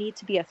you don't need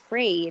to be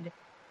afraid,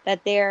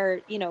 that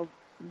they're,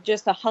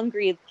 just a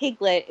hungry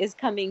piglet is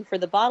coming for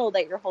the bottle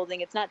that you're holding.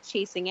 It's not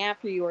chasing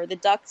after you, or the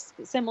ducks,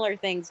 similar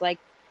things,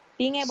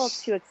 being able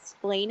to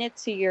explain it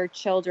to your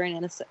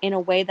children in a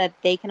way that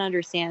they can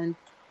understand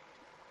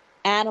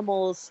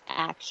animals'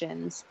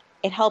 actions.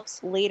 It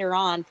helps later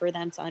on for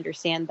them to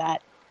understand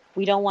that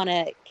we don't want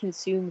to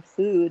consume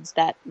foods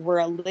that were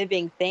a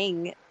living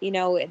thing.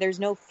 There's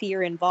no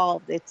fear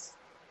involved. It's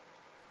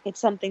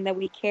something that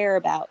we care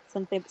about,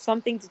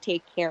 something to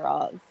take care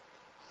of.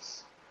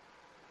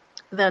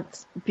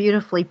 That's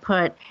beautifully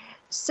put.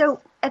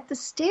 So at the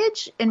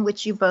stage in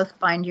which you both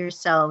find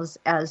yourselves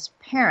as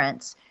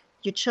parents,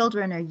 your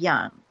children are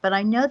young, but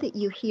I know that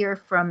you hear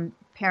from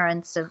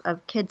parents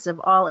of kids of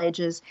all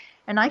ages,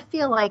 and I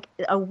feel like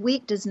a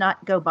week does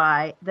not go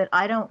by that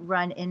I don't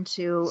run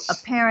into a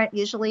parent,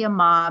 usually a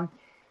mom,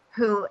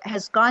 who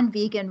has gone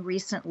vegan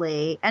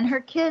recently, and her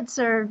kids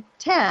are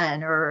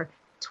 10 or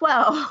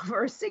 12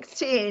 or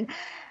 16,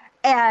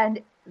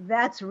 and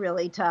that's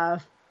really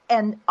tough.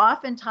 And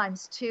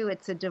oftentimes, too,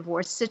 it's a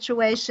divorce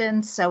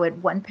situation. So at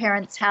one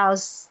parent's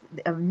house,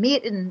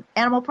 meat and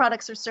animal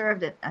products are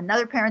served. At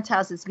another parent's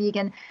house, it's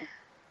vegan.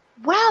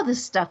 Wow,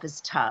 this stuff is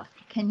tough.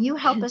 Can you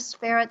help us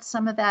ferret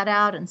some of that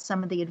out and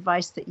some of the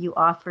advice that you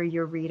offer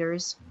your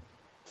readers?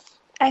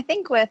 I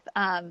think with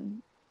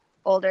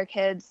older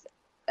kids,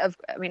 of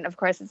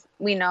course,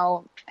 we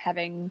know,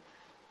 having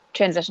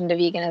transitioned to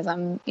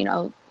veganism,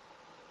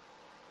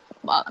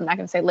 well, I'm not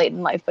going to say late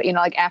in life, but,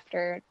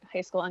 after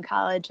high school and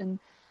college, and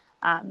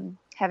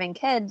having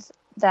kids,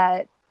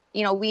 that,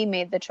 we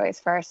made the choice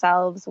for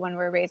ourselves when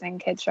we're raising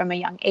kids from a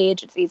young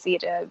age. It's easy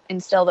to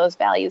instill those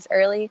values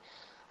early.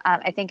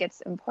 I think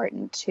it's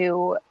important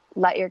to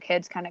let your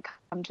kids kind of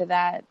come to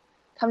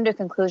a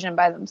conclusion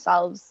by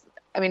themselves.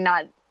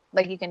 Not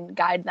like you can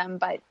guide them,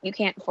 but you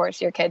can't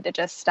force your kid to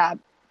just stop,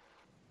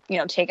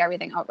 take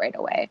everything out right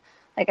away.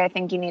 I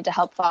think you need to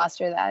help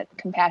foster that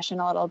compassion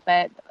a little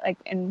bit.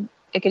 And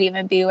it could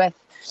even be with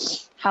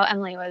how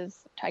Emily was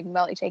talking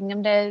about, taking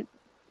them to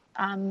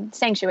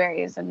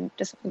sanctuaries and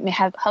just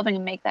helping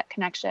them make that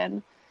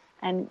connection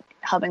and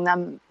helping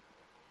them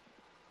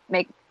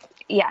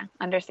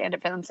understand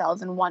it for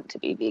themselves and want to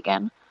be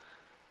vegan.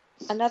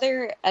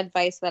 Another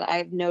advice that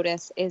I've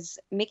noticed is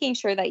making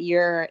sure that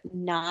you're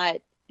not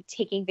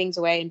taking things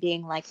away and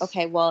being like,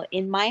 okay, well,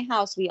 in my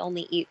house, we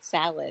only eat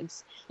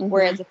salads. Mm-hmm.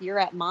 Whereas if you're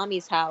at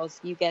mommy's house,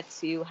 you get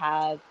to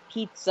have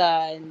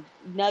pizza and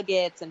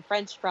nuggets and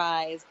French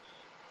fries.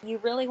 You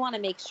really want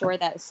to make sure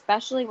that,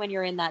 especially when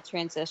you're in that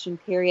transition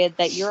period,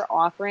 that you're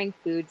offering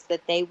foods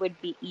that they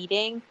would be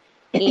eating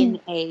in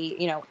a,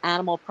 you know,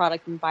 animal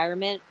product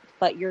environment,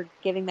 but you're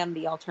giving them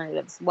the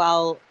alternatives.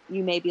 While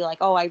you may be like,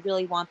 oh, I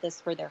really want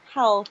this for their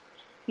health,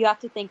 you have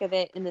to think of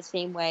it in the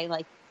same way.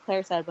 Like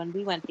Claire said, when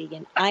we went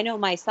vegan, I know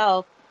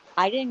myself,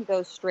 I didn't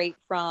go straight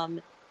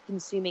from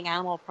consuming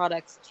animal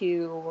products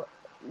to,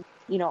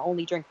 you know,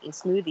 only drinking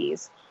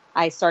smoothies.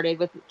 I started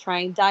with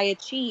trying diet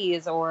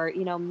cheese, or,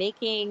 you know,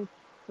 making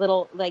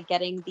little, like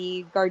getting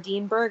the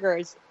Gardein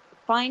burgers,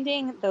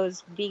 finding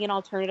those vegan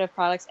alternative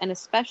products. And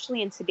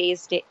especially in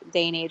today's day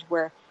and age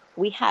where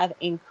we have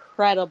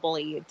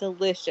incredibly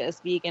delicious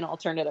vegan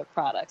alternative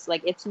products.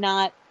 Like, it's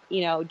not,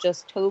 you know,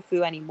 just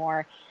tofu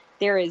anymore.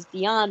 There is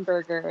Beyond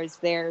Burgers.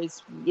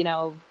 There's, you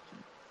know,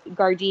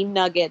 Gardein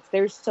nuggets.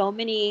 There's so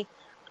many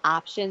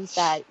options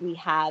that we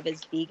have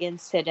as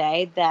vegans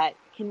today that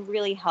can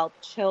really help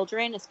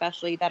children,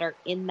 especially that are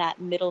in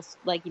that middle,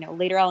 like, you know,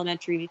 later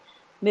elementary,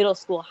 middle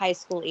school, high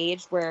school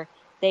age, where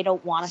they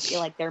don't want to feel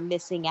like they're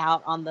missing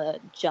out on the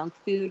junk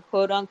food,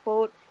 quote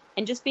unquote.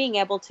 And just being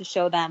able to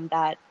show them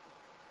that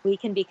we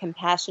can be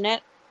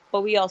compassionate,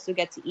 but we also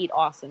get to eat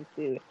awesome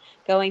food.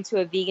 Going to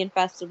a vegan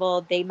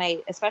festival, they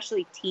might,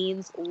 especially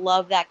teens,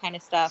 love that kind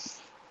of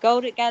stuff.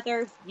 Go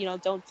together, you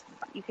know,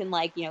 you can,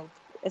 like, you know,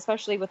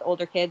 especially with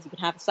older kids, you can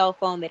have a cell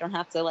phone. They don't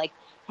have to, like,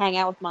 hang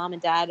out with mom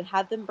and dad.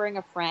 Have them bring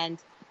a friend,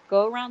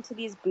 go around to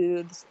these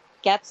booths,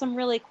 get some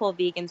really cool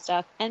vegan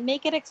stuff, and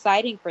make it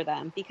exciting for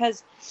them,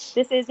 because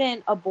this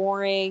isn't a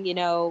boring, you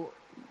know,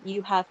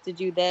 you have to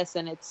do this,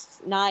 and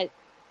it's not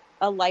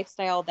a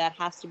lifestyle that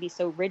has to be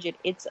so rigid.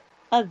 It's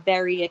a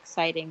very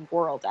exciting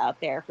world out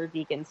there for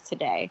vegans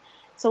today.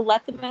 So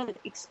let them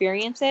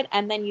experience it,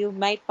 and then you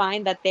might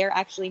find that they're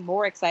actually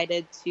more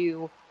excited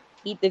to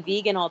eat the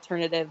vegan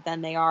alternative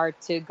than they are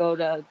to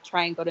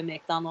try and go to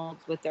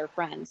McDonald's with their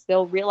friends.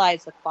 They'll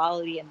realize the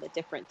quality and the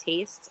different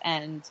tastes,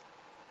 and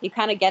you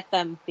kind of get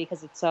them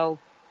because it's so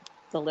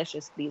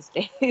delicious these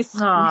days.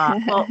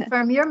 Well,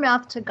 from your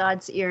mouth to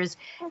God's ears,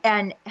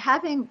 and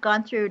having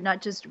gone through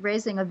not just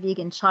raising a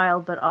vegan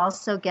child, but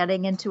also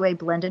getting into a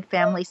blended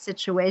family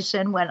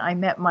situation when I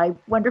met my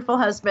wonderful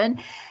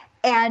husband,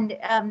 and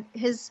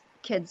his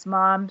kids'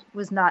 mom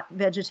was not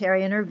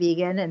vegetarian or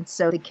vegan, and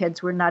so the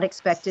kids were not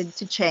expected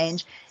to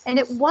change. And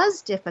it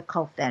was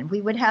difficult then.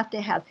 We would have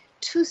to have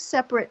 2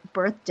 separate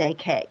birthday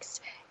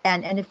cakes.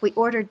 And if we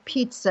ordered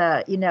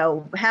pizza, you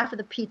know, half of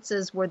the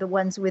pizzas were the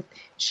ones with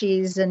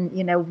cheese and,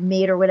 you know,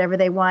 meat or whatever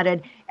they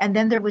wanted. And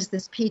then there was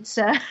this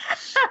pizza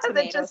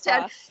that just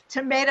had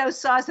tomato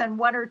sauce and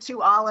 1 or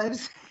 2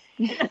 olives,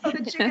 you know,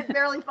 that you could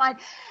barely find.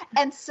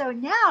 And so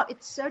now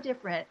it's so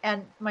different.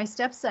 And my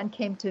stepson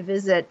came to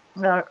visit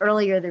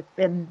earlier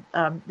in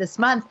this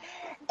month.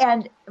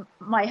 And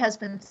my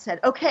husband said,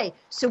 okay,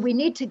 so we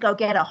need to go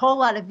get a whole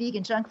lot of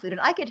vegan junk food.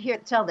 And I could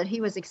tell that he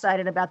was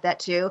excited about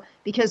that too,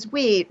 because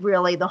we eat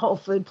really the whole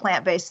food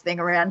plant-based thing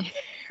around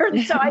here.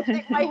 And so I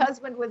think my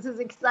husband was as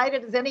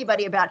excited as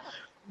anybody about,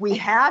 we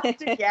have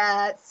to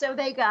get, so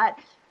they got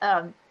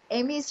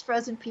Amy's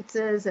frozen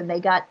pizzas, and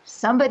they got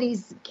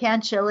somebody's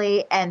canned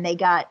chili, and they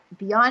got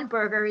Beyond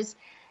Burgers.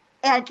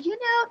 And, you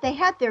know, they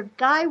had their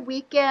guy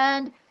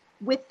weekend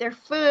with their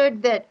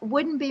food that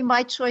wouldn't be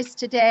my choice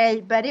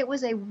today, but it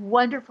was a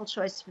wonderful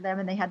choice for them,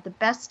 and they had the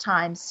best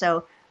time.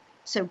 So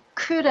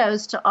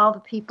kudos to all the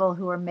people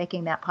who are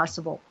making that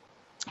possible.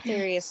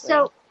 Seriously.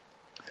 So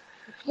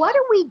what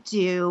do we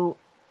do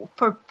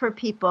for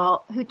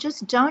people who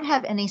just don't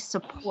have any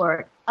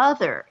support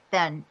other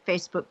than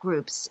Facebook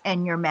groups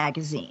and your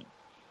magazine?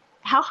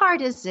 How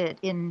hard is it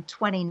in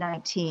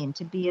 2019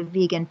 to be a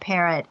vegan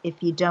parent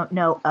if you don't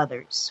know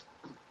others?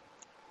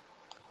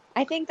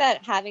 I think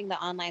that having the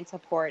online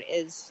support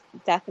is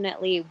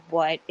definitely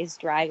what is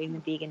driving the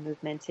vegan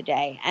movement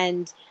today.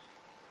 And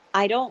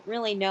I don't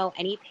really know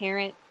any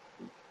parent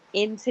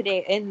in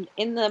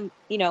the,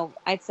 you know,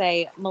 I'd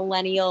say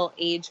millennial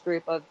age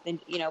group of,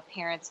 you know,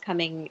 parents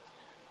coming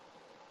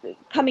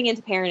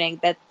into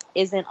parenting that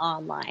isn't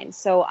online.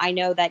 So I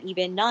know that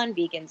even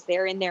non-vegans,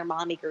 they're in their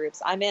mommy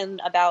groups. I'm in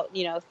about,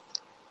 you know,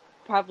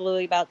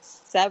 probably about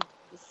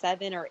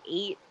 7 or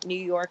 8 New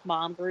York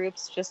mom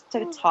groups just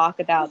to talk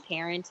about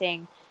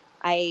parenting.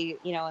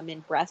 I'm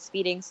in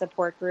breastfeeding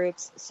support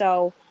groups.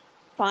 So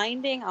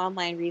finding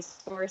online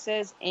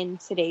resources in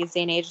today's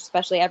day and age,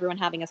 especially everyone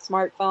having a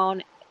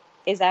smartphone,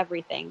 is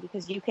everything,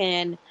 because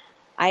I'm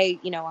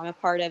a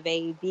part of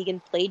a vegan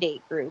play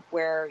date group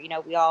where, you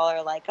know, we all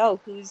are like, oh,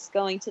 who's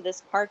going to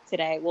this park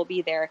today? We'll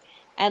be there.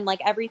 And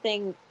like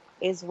everything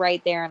is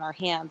right there in our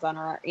hands on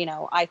our, you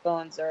know,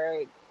 iPhones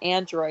or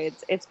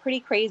Androids. It's pretty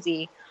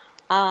crazy.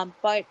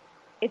 But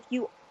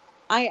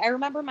I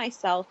remember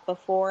myself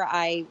before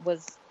I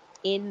was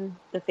in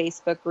the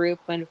Facebook group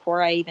and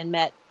before I even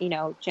met, you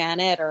know,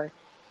 Janet, or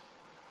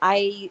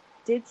I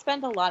did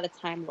spend a lot of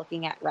time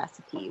looking at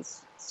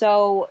recipes.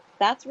 So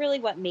that's really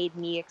what made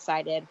me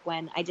excited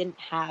when I didn't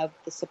have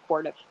the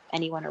support of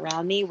anyone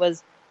around me,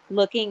 was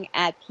looking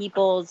at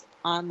people's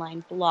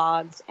online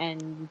blogs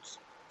and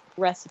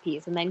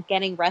recipes, and then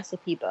getting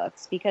recipe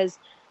books, because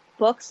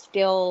books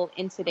still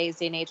in today's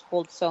day and age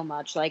hold so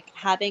much. Like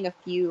having a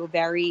few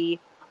very,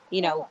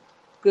 you know,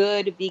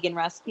 good vegan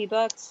recipe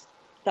books,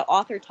 the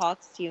author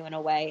talks to you in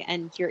a way,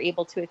 and you're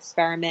able to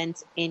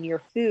experiment in your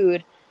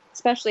food,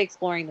 especially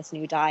exploring this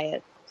new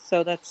diet.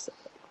 So that's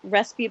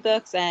recipe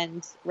books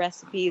and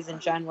recipes in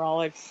general.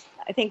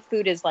 I think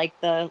food is like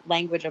the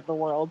language of the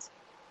world.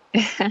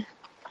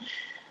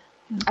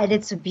 And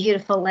it's a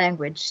beautiful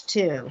language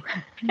too.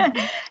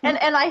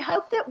 and I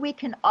hope that we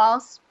can all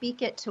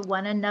speak it to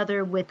one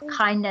another with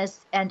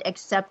kindness and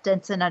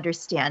acceptance and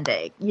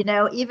understanding. You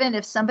know, even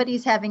if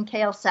somebody's having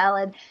kale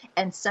salad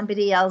and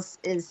somebody else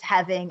is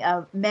having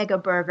a mega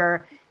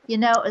burger, you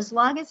know, as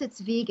long as it's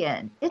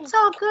vegan, it's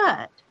all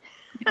good.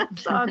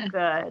 It's all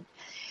good.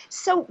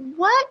 So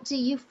what do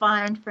you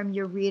find from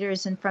your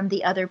readers and from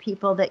the other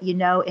people that you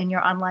know in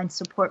your online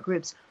support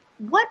groups?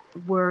 What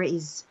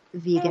worries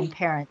vegan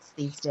parents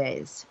these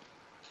days?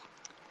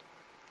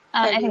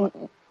 I think,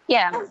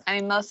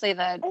 mostly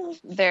that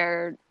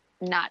they're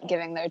not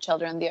giving their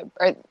children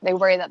or they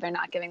worry that they're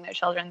not giving their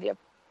children the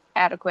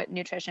adequate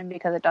nutrition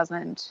because it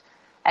doesn't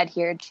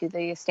adhere to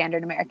the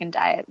standard American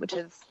diet, which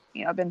has,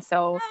 you know, been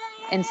so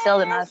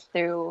instilled in us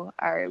through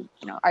our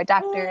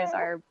doctors,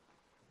 our,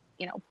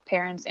 you know,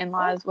 parents,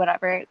 in-laws,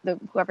 whatever,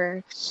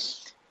 whoever,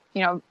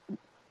 you know,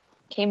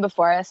 came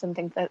before us, and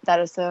think that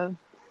is the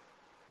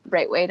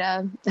right way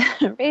to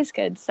raise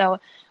kids. So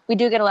we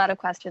do get a lot of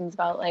questions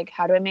about, like,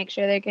 how do I make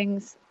sure they're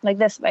getting like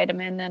this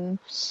vitamin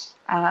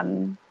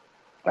and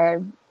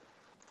or,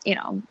 you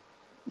know,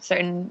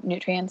 certain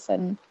nutrients,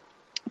 and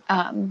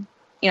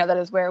you know, that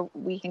is where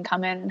we can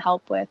come in and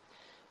help with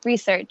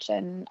research,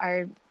 and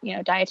our, you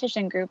know,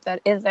 dietitian group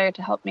that is there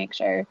to help make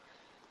sure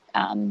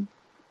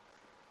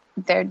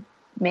they're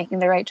making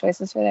the right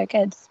choices for their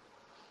kids.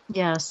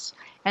 Yes.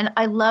 And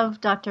I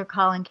love Dr.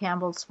 Colin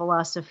Campbell's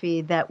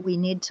philosophy that we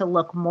need to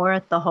look more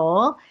at the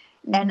whole.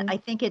 Mm-hmm. And I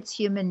think it's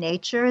human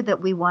nature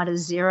that we want to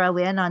zero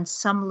in on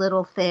some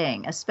little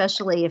thing,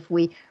 especially if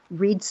we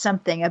read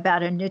something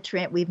about a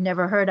nutrient we've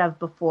never heard of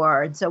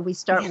before. And so we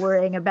start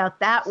worrying about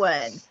that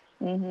one.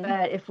 Mm-hmm.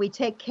 But if we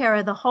take care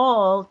of the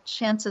whole,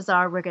 chances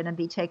are we're going to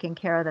be taking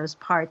care of those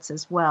parts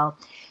as well.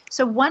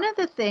 So one of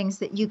the things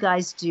that you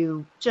guys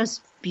do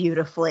just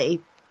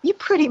beautifully, you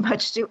pretty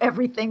much do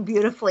everything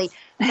beautifully,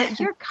 but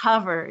your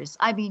covers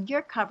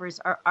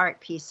are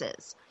art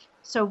pieces.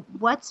 So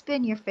what's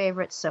been your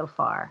favorite so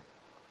far?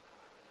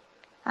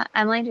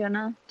 Emily, do you want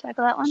to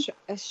tackle that one?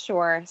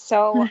 Sure.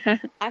 So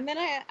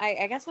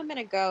I guess I'm going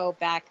to go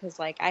back, because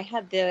like I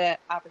had the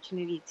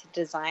opportunity to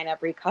design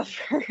every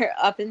cover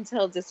up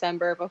until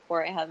December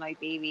before I had my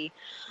baby.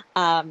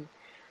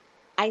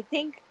 I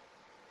think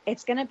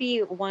it's going to be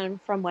one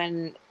from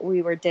when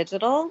we were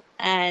digital,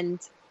 and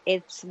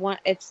she's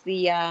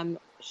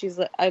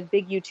a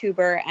big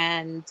YouTuber,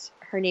 and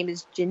her name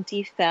is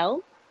Jinty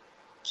Fell.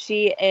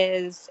 She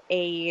is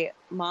a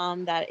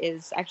mom that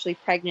is actually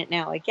pregnant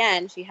now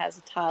again. She has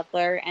a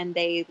toddler, and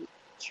they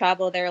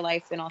travel their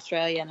life in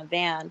Australia in a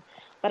van.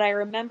 But I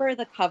remember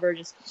the cover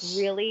just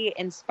really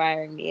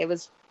inspiring me. It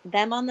was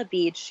them on the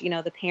beach, you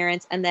know, the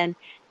parents, and then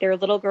their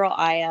little girl,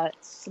 Aya,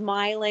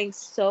 smiling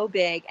so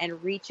big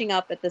and reaching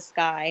up at the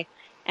sky.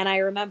 And I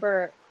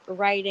remember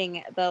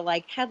writing the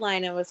like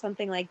headline, it was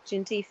something like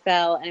Jinty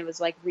Fell, and it was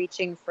like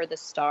reaching for the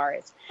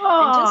stars.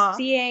 Aww.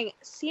 And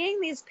just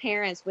seeing these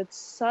parents with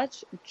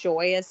such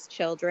joyous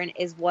children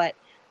is what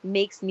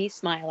makes me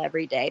smile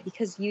every day,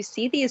 because you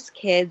see these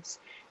kids,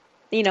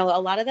 you know,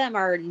 a lot of them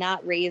are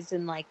not raised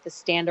in like the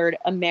standard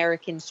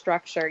American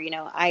structure. You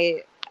know,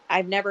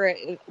 I've never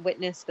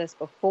witnessed this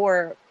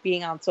before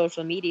being on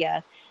social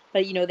media,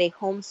 but you know, they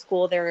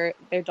homeschool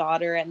their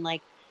daughter, and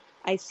like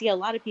I see a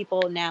lot of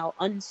people now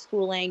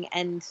unschooling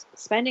and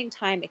spending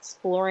time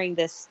exploring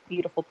this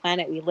beautiful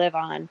planet we live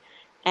on.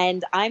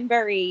 And I'm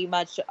very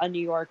much a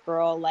New York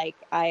girl. Like,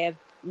 I have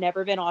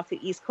never been off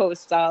the East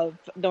Coast of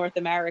North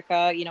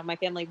America. You know, my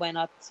family went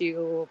up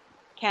to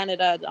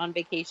Canada on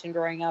vacation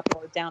growing up,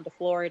 or down to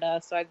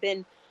Florida. So I've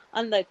been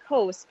on the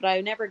coast, but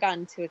I've never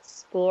gotten to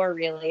explore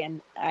really.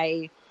 And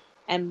I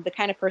am the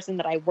kind of person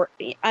that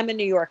I'm a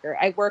New Yorker.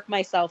 I work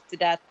myself to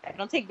death. I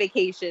don't take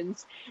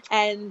vacations.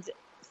 And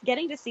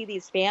getting to see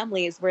these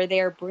families where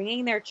they're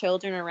bringing their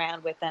children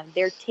around with them,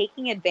 they're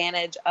taking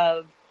advantage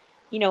of,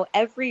 you know,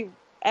 every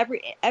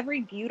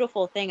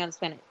beautiful thing on this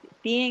planet,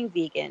 being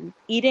vegan,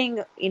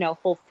 eating, you know,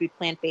 whole food,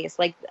 plant-based.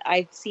 Like,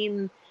 I've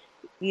seen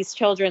these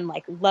children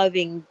like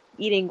loving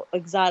eating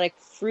exotic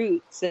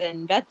fruits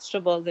and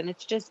vegetables, and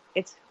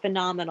it's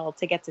phenomenal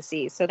to get to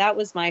see. So that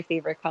was my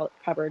favorite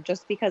cover,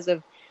 just because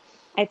of,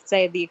 I'd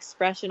say, the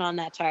expression on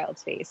that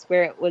child's face,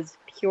 where it was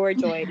pure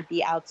joy to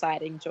be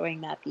outside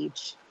enjoying that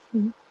beach.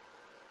 Mm-hmm.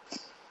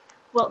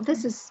 Well,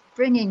 this is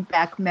bringing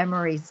back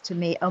memories to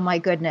me. Oh, my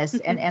goodness.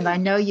 And I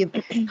know you've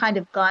kind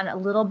of gone a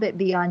little bit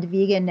beyond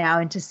vegan now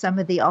into some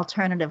of the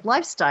alternative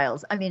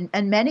lifestyles. I mean,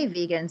 and many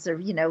vegans are,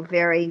 you know,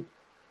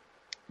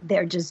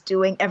 they're just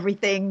doing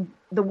everything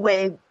the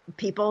way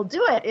people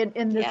do it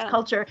in this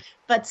culture.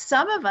 But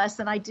some of us,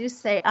 and I do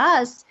say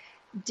us,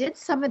 did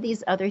some of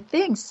these other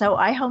things. So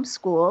I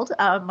homeschooled.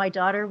 My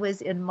daughter was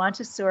in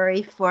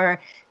Montessori for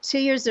 2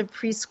 years of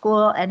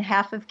preschool and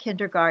half of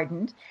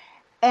kindergarten.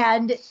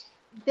 And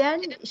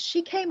then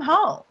she came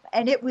home,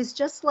 and it was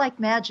just like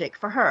magic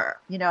for her.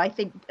 I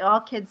think all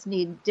kids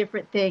need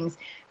different things,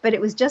 but it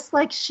was just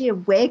like she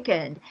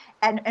awakened,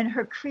 and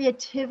her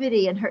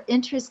creativity and her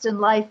interest in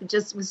life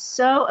just was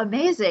so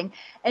amazing.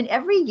 And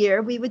every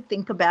year we would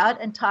think about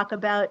and talk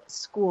about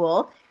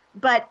school,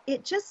 but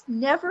it just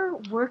never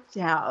worked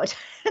out.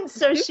 And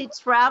so she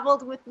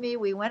traveled with me.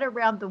 We went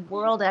around the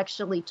world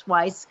actually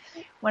twice.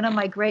 One of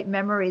my great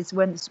memories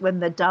when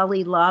the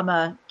Dalai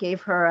Lama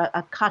gave her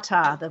a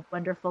kata, the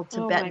wonderful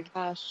Tibetan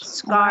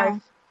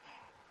scarf.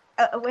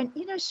 Wow. When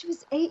she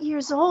was 8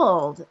 years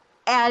old,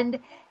 and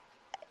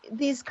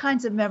these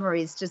kinds of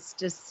memories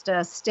just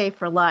stay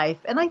for life.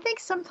 And I think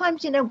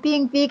sometimes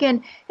being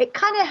vegan, it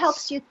kind of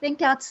helps you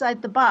think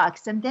outside the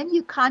box, and then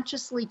you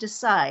consciously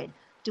decide,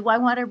 do I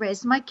want to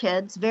raise my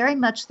kids very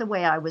much the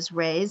way I was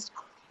raised,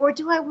 or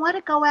do I want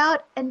to go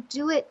out and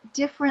do it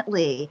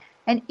differently?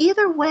 And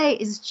either way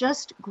is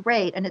just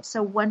great, and it's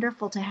so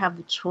wonderful to have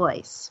the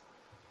choice.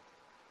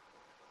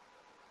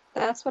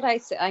 That's what I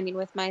say. I mean,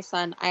 with my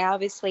son, I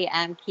obviously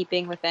am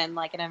keeping within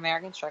like an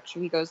American structure.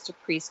 He goes to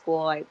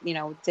preschool. I,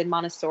 did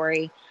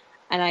Montessori,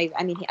 and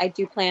I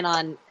do plan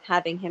on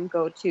having him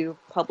go to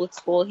public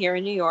school here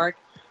in New York.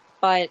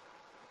 But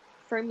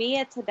for me,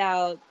 it's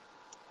about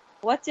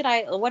what did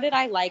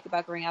I like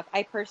about growing up?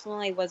 I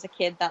personally was a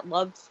kid that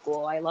loved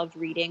school. I loved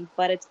reading,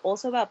 but it's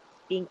also about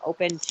being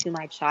open to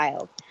my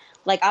child.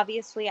 Like,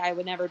 obviously, I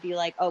would never be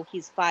like, oh,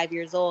 he's 5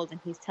 years old and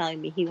he's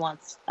telling me he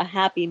wants a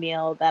Happy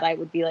Meal, that I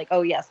would be like,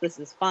 oh, yes, this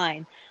is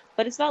fine.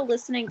 But it's about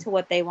listening to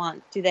what they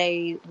want. Do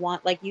they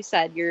want, like you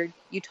said, you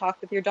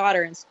talked with your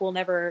daughter and school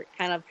never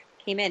kind of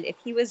came in. If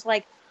he was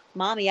like,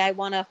 Mommy, I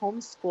want to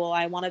homeschool,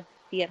 I want to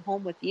be at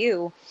home with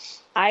you,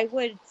 I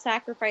would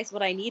sacrifice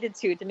what I needed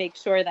to make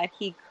sure that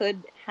he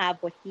could have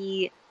what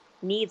he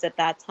needs at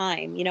that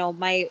time.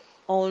 My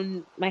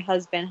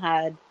husband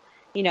had,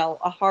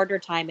 a harder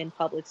time in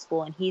public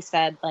school, and he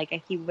said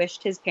like he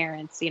wished his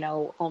parents,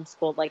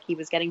 homeschooled, like he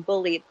was getting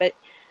bullied. But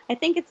I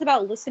think it's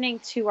about listening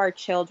to our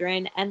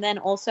children, and then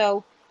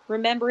also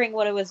remembering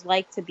what it was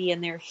like to be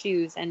in their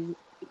shoes and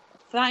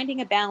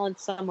finding a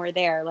balance somewhere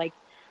there. Like,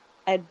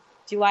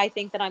 do I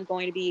think that I'm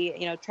going to be,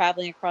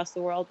 traveling across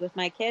the world with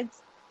my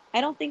kids?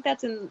 I don't think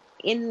that's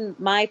in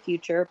my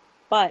future,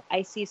 but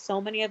I see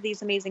so many of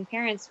these amazing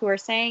parents who are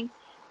saying,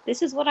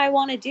 this is what I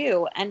want to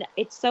do. And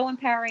it's so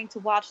empowering to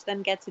watch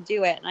them get to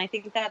do it. And I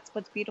think that's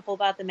what's beautiful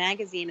about the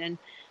magazine, and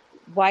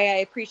why I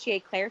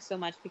appreciate Claire so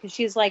much, because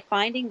she's like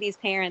finding these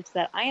parents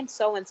that I am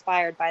so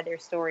inspired by their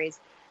stories.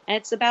 And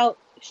it's about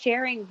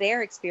sharing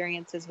their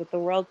experiences with the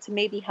world to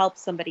maybe help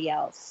somebody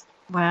else.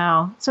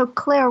 Wow. So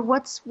Claire,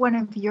 what's one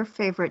of your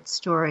favorite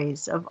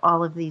stories of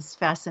all of these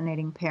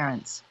fascinating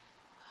parents?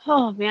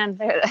 Oh man,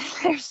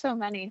 there's so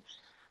many.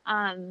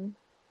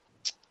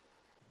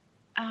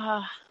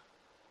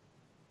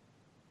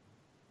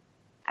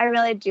 I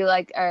really do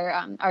like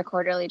our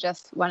quarterly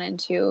just went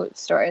into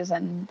stores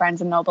and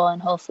Barnes and Noble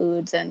and Whole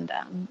Foods and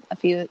a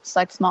few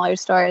select smaller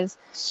stores,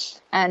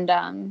 and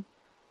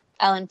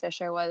Ellen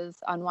Fisher was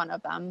on one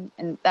of them,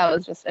 and that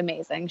was just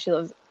amazing. She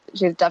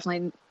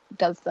definitely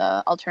does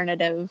the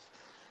alternative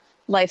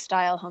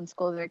lifestyle,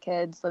 homeschools her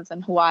kids, lives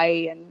in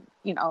Hawaii, and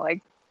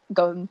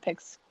goes and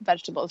picks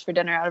vegetables for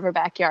dinner out of her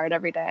backyard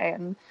every day,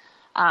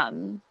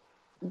 and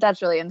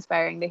that's really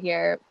inspiring to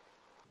hear.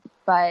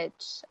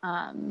 But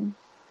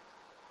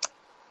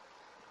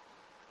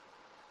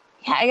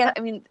yeah,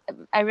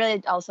 I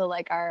really also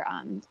like our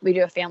we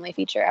do a family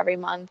feature every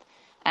month,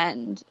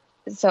 and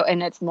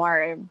it's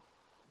more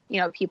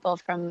people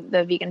from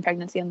the vegan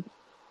pregnancy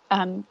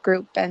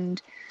group, and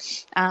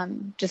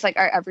just like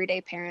our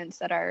everyday parents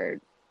that are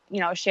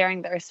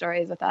sharing their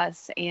stories with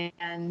us.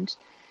 And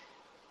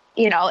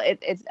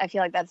I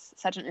feel like that's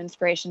such an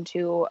inspiration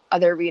to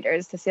other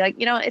readers to see,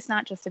 it's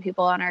not just the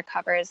people on our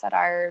covers that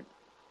are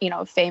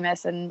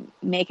famous and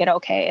make it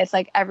okay. It's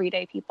like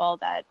everyday people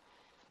that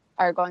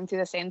are going through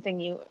the same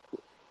thing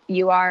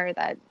you are,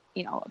 that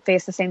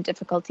face the same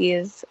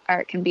difficulties,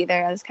 or can be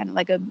there as kind of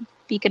like a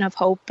beacon of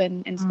hope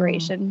and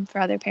inspiration for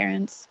other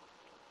parents.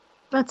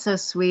 That's so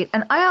sweet.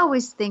 And I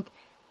always think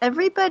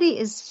everybody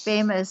is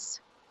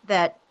famous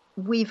that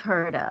we've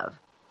heard of.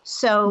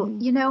 So,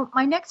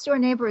 my next door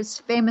neighbor is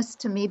famous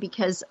to me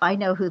because I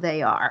know who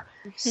they are.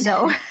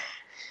 So,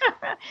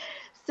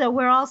 so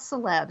we're all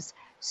celebs.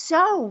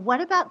 So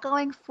what about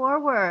going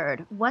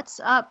forward? What's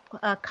up,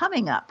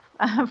 coming up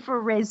for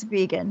Raised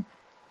Vegan?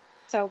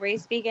 So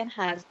Raised Vegan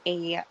has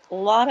a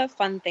lot of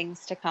fun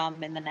things to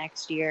come in the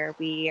next year.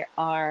 We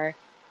are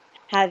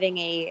having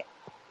a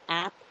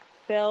app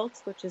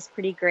built, which is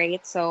pretty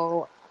great.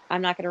 So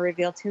I'm not going to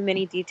reveal too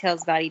many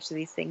details about each of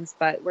these things,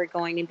 but we're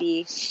going to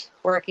be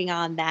working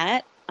on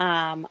that.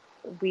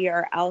 We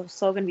are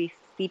also going to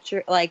be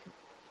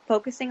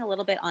focusing a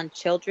little bit on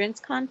children's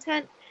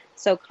content.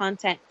 So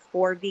content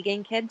for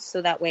vegan kids,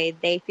 so that way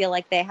they feel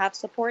like they have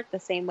support the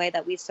same way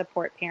that we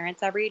support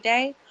parents every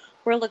day.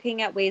 We're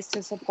looking at ways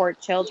to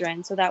support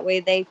children, so that way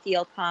they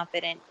feel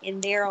confident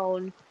in their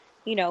own,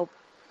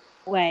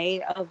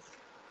 way of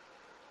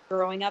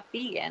growing up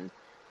vegan.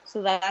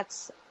 So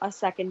that's a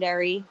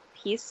secondary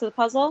piece to the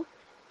puzzle.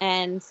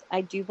 And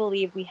I do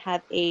believe we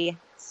have a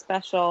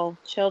special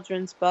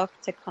children's book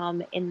to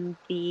come in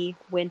the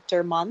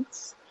winter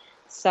months.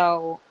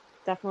 So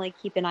definitely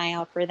keep an eye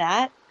out for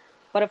that.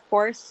 But of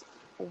course,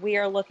 we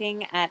are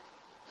looking at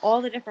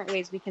all the different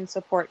ways we can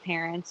support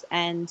parents,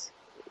 and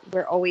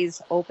we're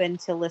always open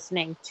to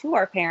listening to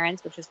our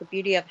parents, which is the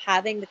beauty of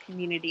having the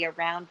community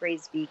around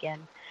Raise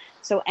Vegan.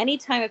 So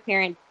anytime a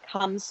parent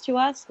comes to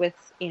us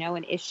with,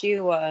 an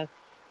issue, a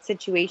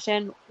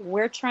situation,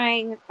 we're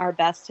trying our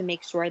best to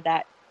make sure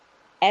that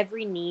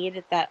every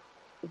need that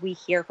we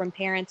hear from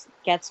parents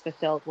gets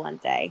fulfilled one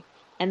day.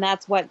 And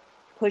that's what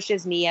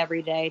pushes me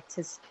every day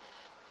to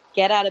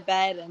get out of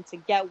bed and to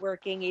get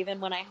working, even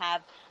when I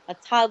have a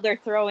toddler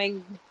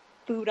throwing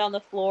food on the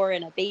floor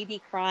and a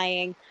baby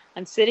crying.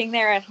 I'm sitting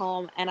there at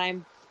home and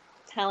I'm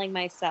telling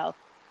myself,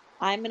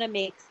 I'm going to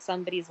make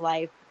somebody's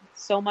life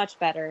so much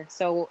better.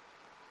 So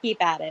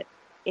keep at it.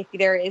 If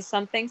there is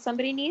something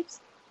somebody needs,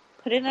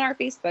 put it in our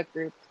Facebook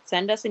group,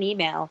 send us an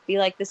email, be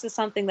like, this is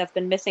something that's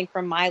been missing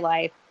from my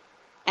life.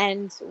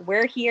 And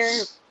we're here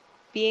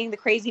being the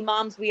crazy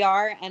moms we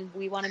are, and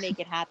we want to make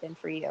it happen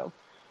for you.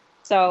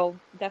 So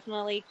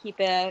definitely keep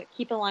a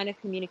line of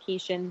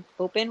communication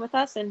open with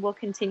us, and we'll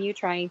continue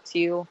trying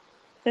to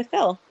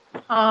fulfill.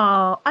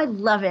 Oh, I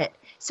love it.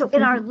 So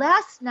in our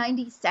last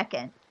 90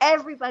 seconds,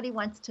 everybody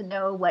wants to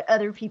know what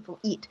other people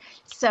eat.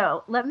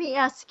 So let me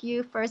ask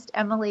you first,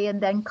 Emily,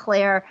 and then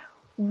Claire,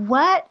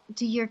 what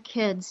do your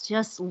kids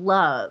just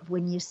love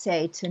when you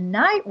say,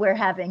 tonight we're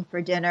having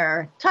for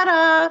dinner,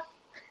 ta-da?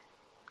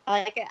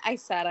 Like I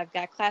said, I've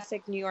got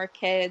classic New York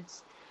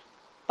kids,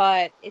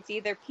 but it's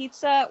either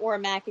pizza or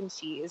mac and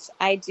cheese.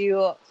 I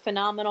do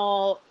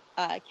phenomenal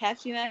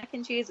cashew mac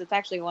and cheese. It's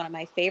actually one of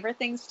my favorite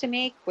things to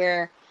make,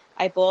 where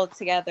I boil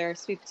together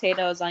sweet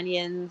potatoes,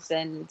 onions,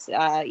 and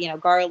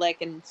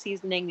garlic and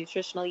seasoning,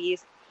 nutritional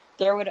yeast.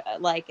 Throw it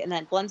and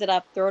then blend it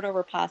up, throw it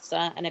over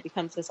pasta, and it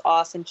becomes this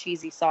awesome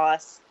cheesy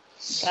sauce.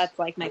 That's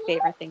like my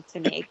favorite thing to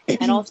make.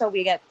 And also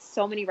we get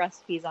so many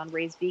recipes on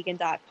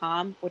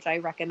raisevegan.com, which I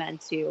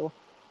recommend to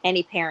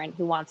any parent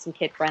who wants some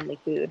kid-friendly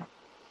food.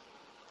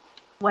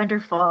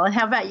 Wonderful. And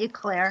how about you,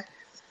 Claire?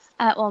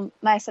 Well,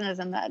 my son is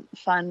in that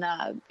fun,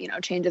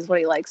 changes what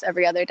he likes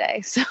every other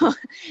day. So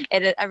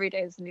every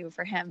day is new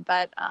for him.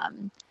 But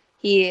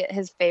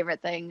his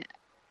favorite thing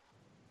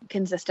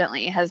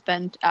consistently has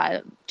been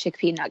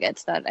chickpea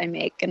nuggets that I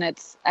make. And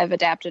I've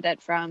adapted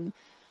it from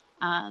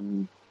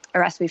a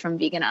recipe from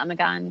Vegan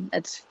Amagon.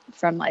 It's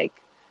from I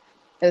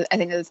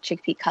think it was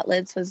chickpea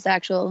cutlets was the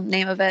actual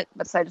name of it.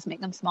 But so I just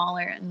make them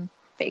smaller and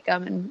bake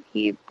them, and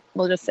he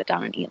will just sit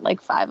down and eat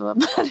 5 of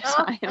them at a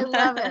time. I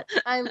love it.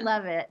 I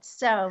love it.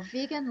 So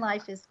vegan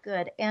life is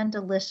good and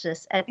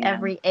delicious at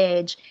every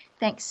age.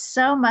 Thanks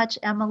so much,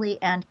 Emily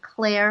and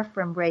Claire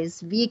from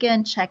Raise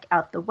Vegan. Check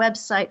out the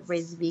website,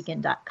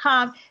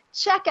 raisevegan.com.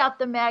 Check out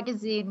the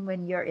magazine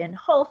when you're in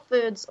Whole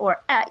Foods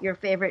or at your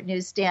favorite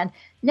newsstand.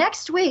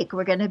 Next week,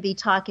 we're going to be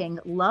talking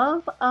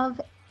love of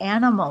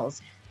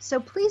animals. So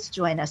please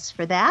join us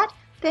for that.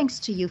 Thanks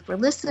to you for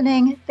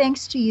listening.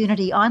 Thanks to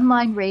Unity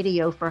Online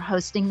Radio for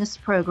hosting this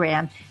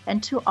program.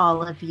 And to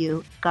all of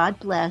you, God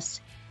bless.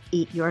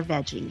 Eat your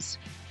veggies.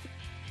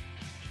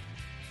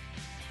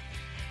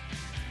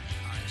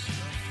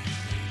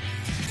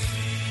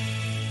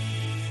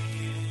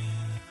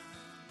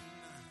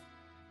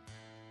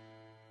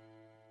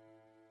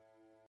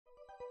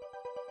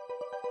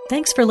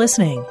 Thanks for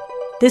listening.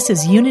 This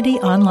is Unity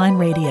Online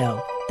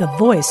Radio, the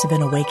voice of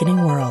an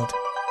awakening world.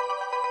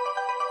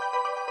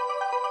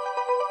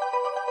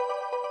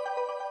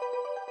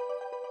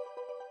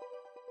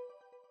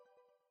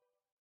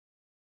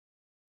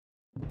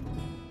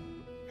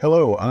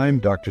 Hello, I'm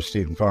Dr.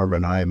 Stephen Farber,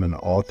 and I am an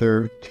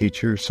author,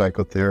 teacher,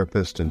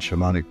 psychotherapist, and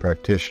shamanic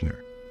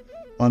practitioner.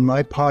 On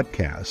my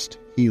podcast,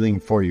 Healing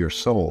for Your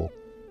Soul,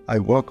 I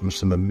welcome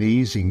some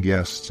amazing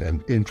guests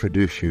and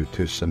introduce you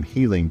to some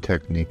healing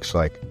techniques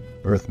like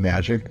earth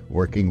magic,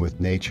 working with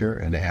nature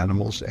and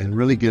animals, and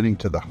really getting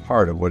to the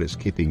heart of what is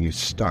keeping you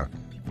stuck.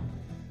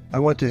 I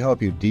want to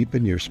help you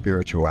deepen your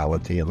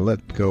spirituality and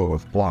let go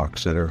of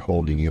blocks that are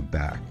holding you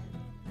back.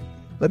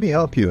 Let me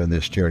help you in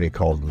this journey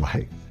called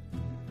life.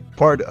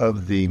 Part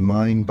of the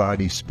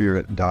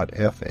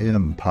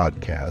mindbodyspirit.fm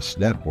podcast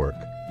network.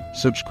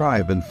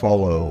 Subscribe and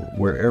follow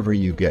wherever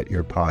you get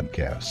your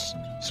podcasts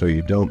so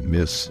you don't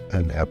miss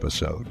an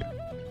episode.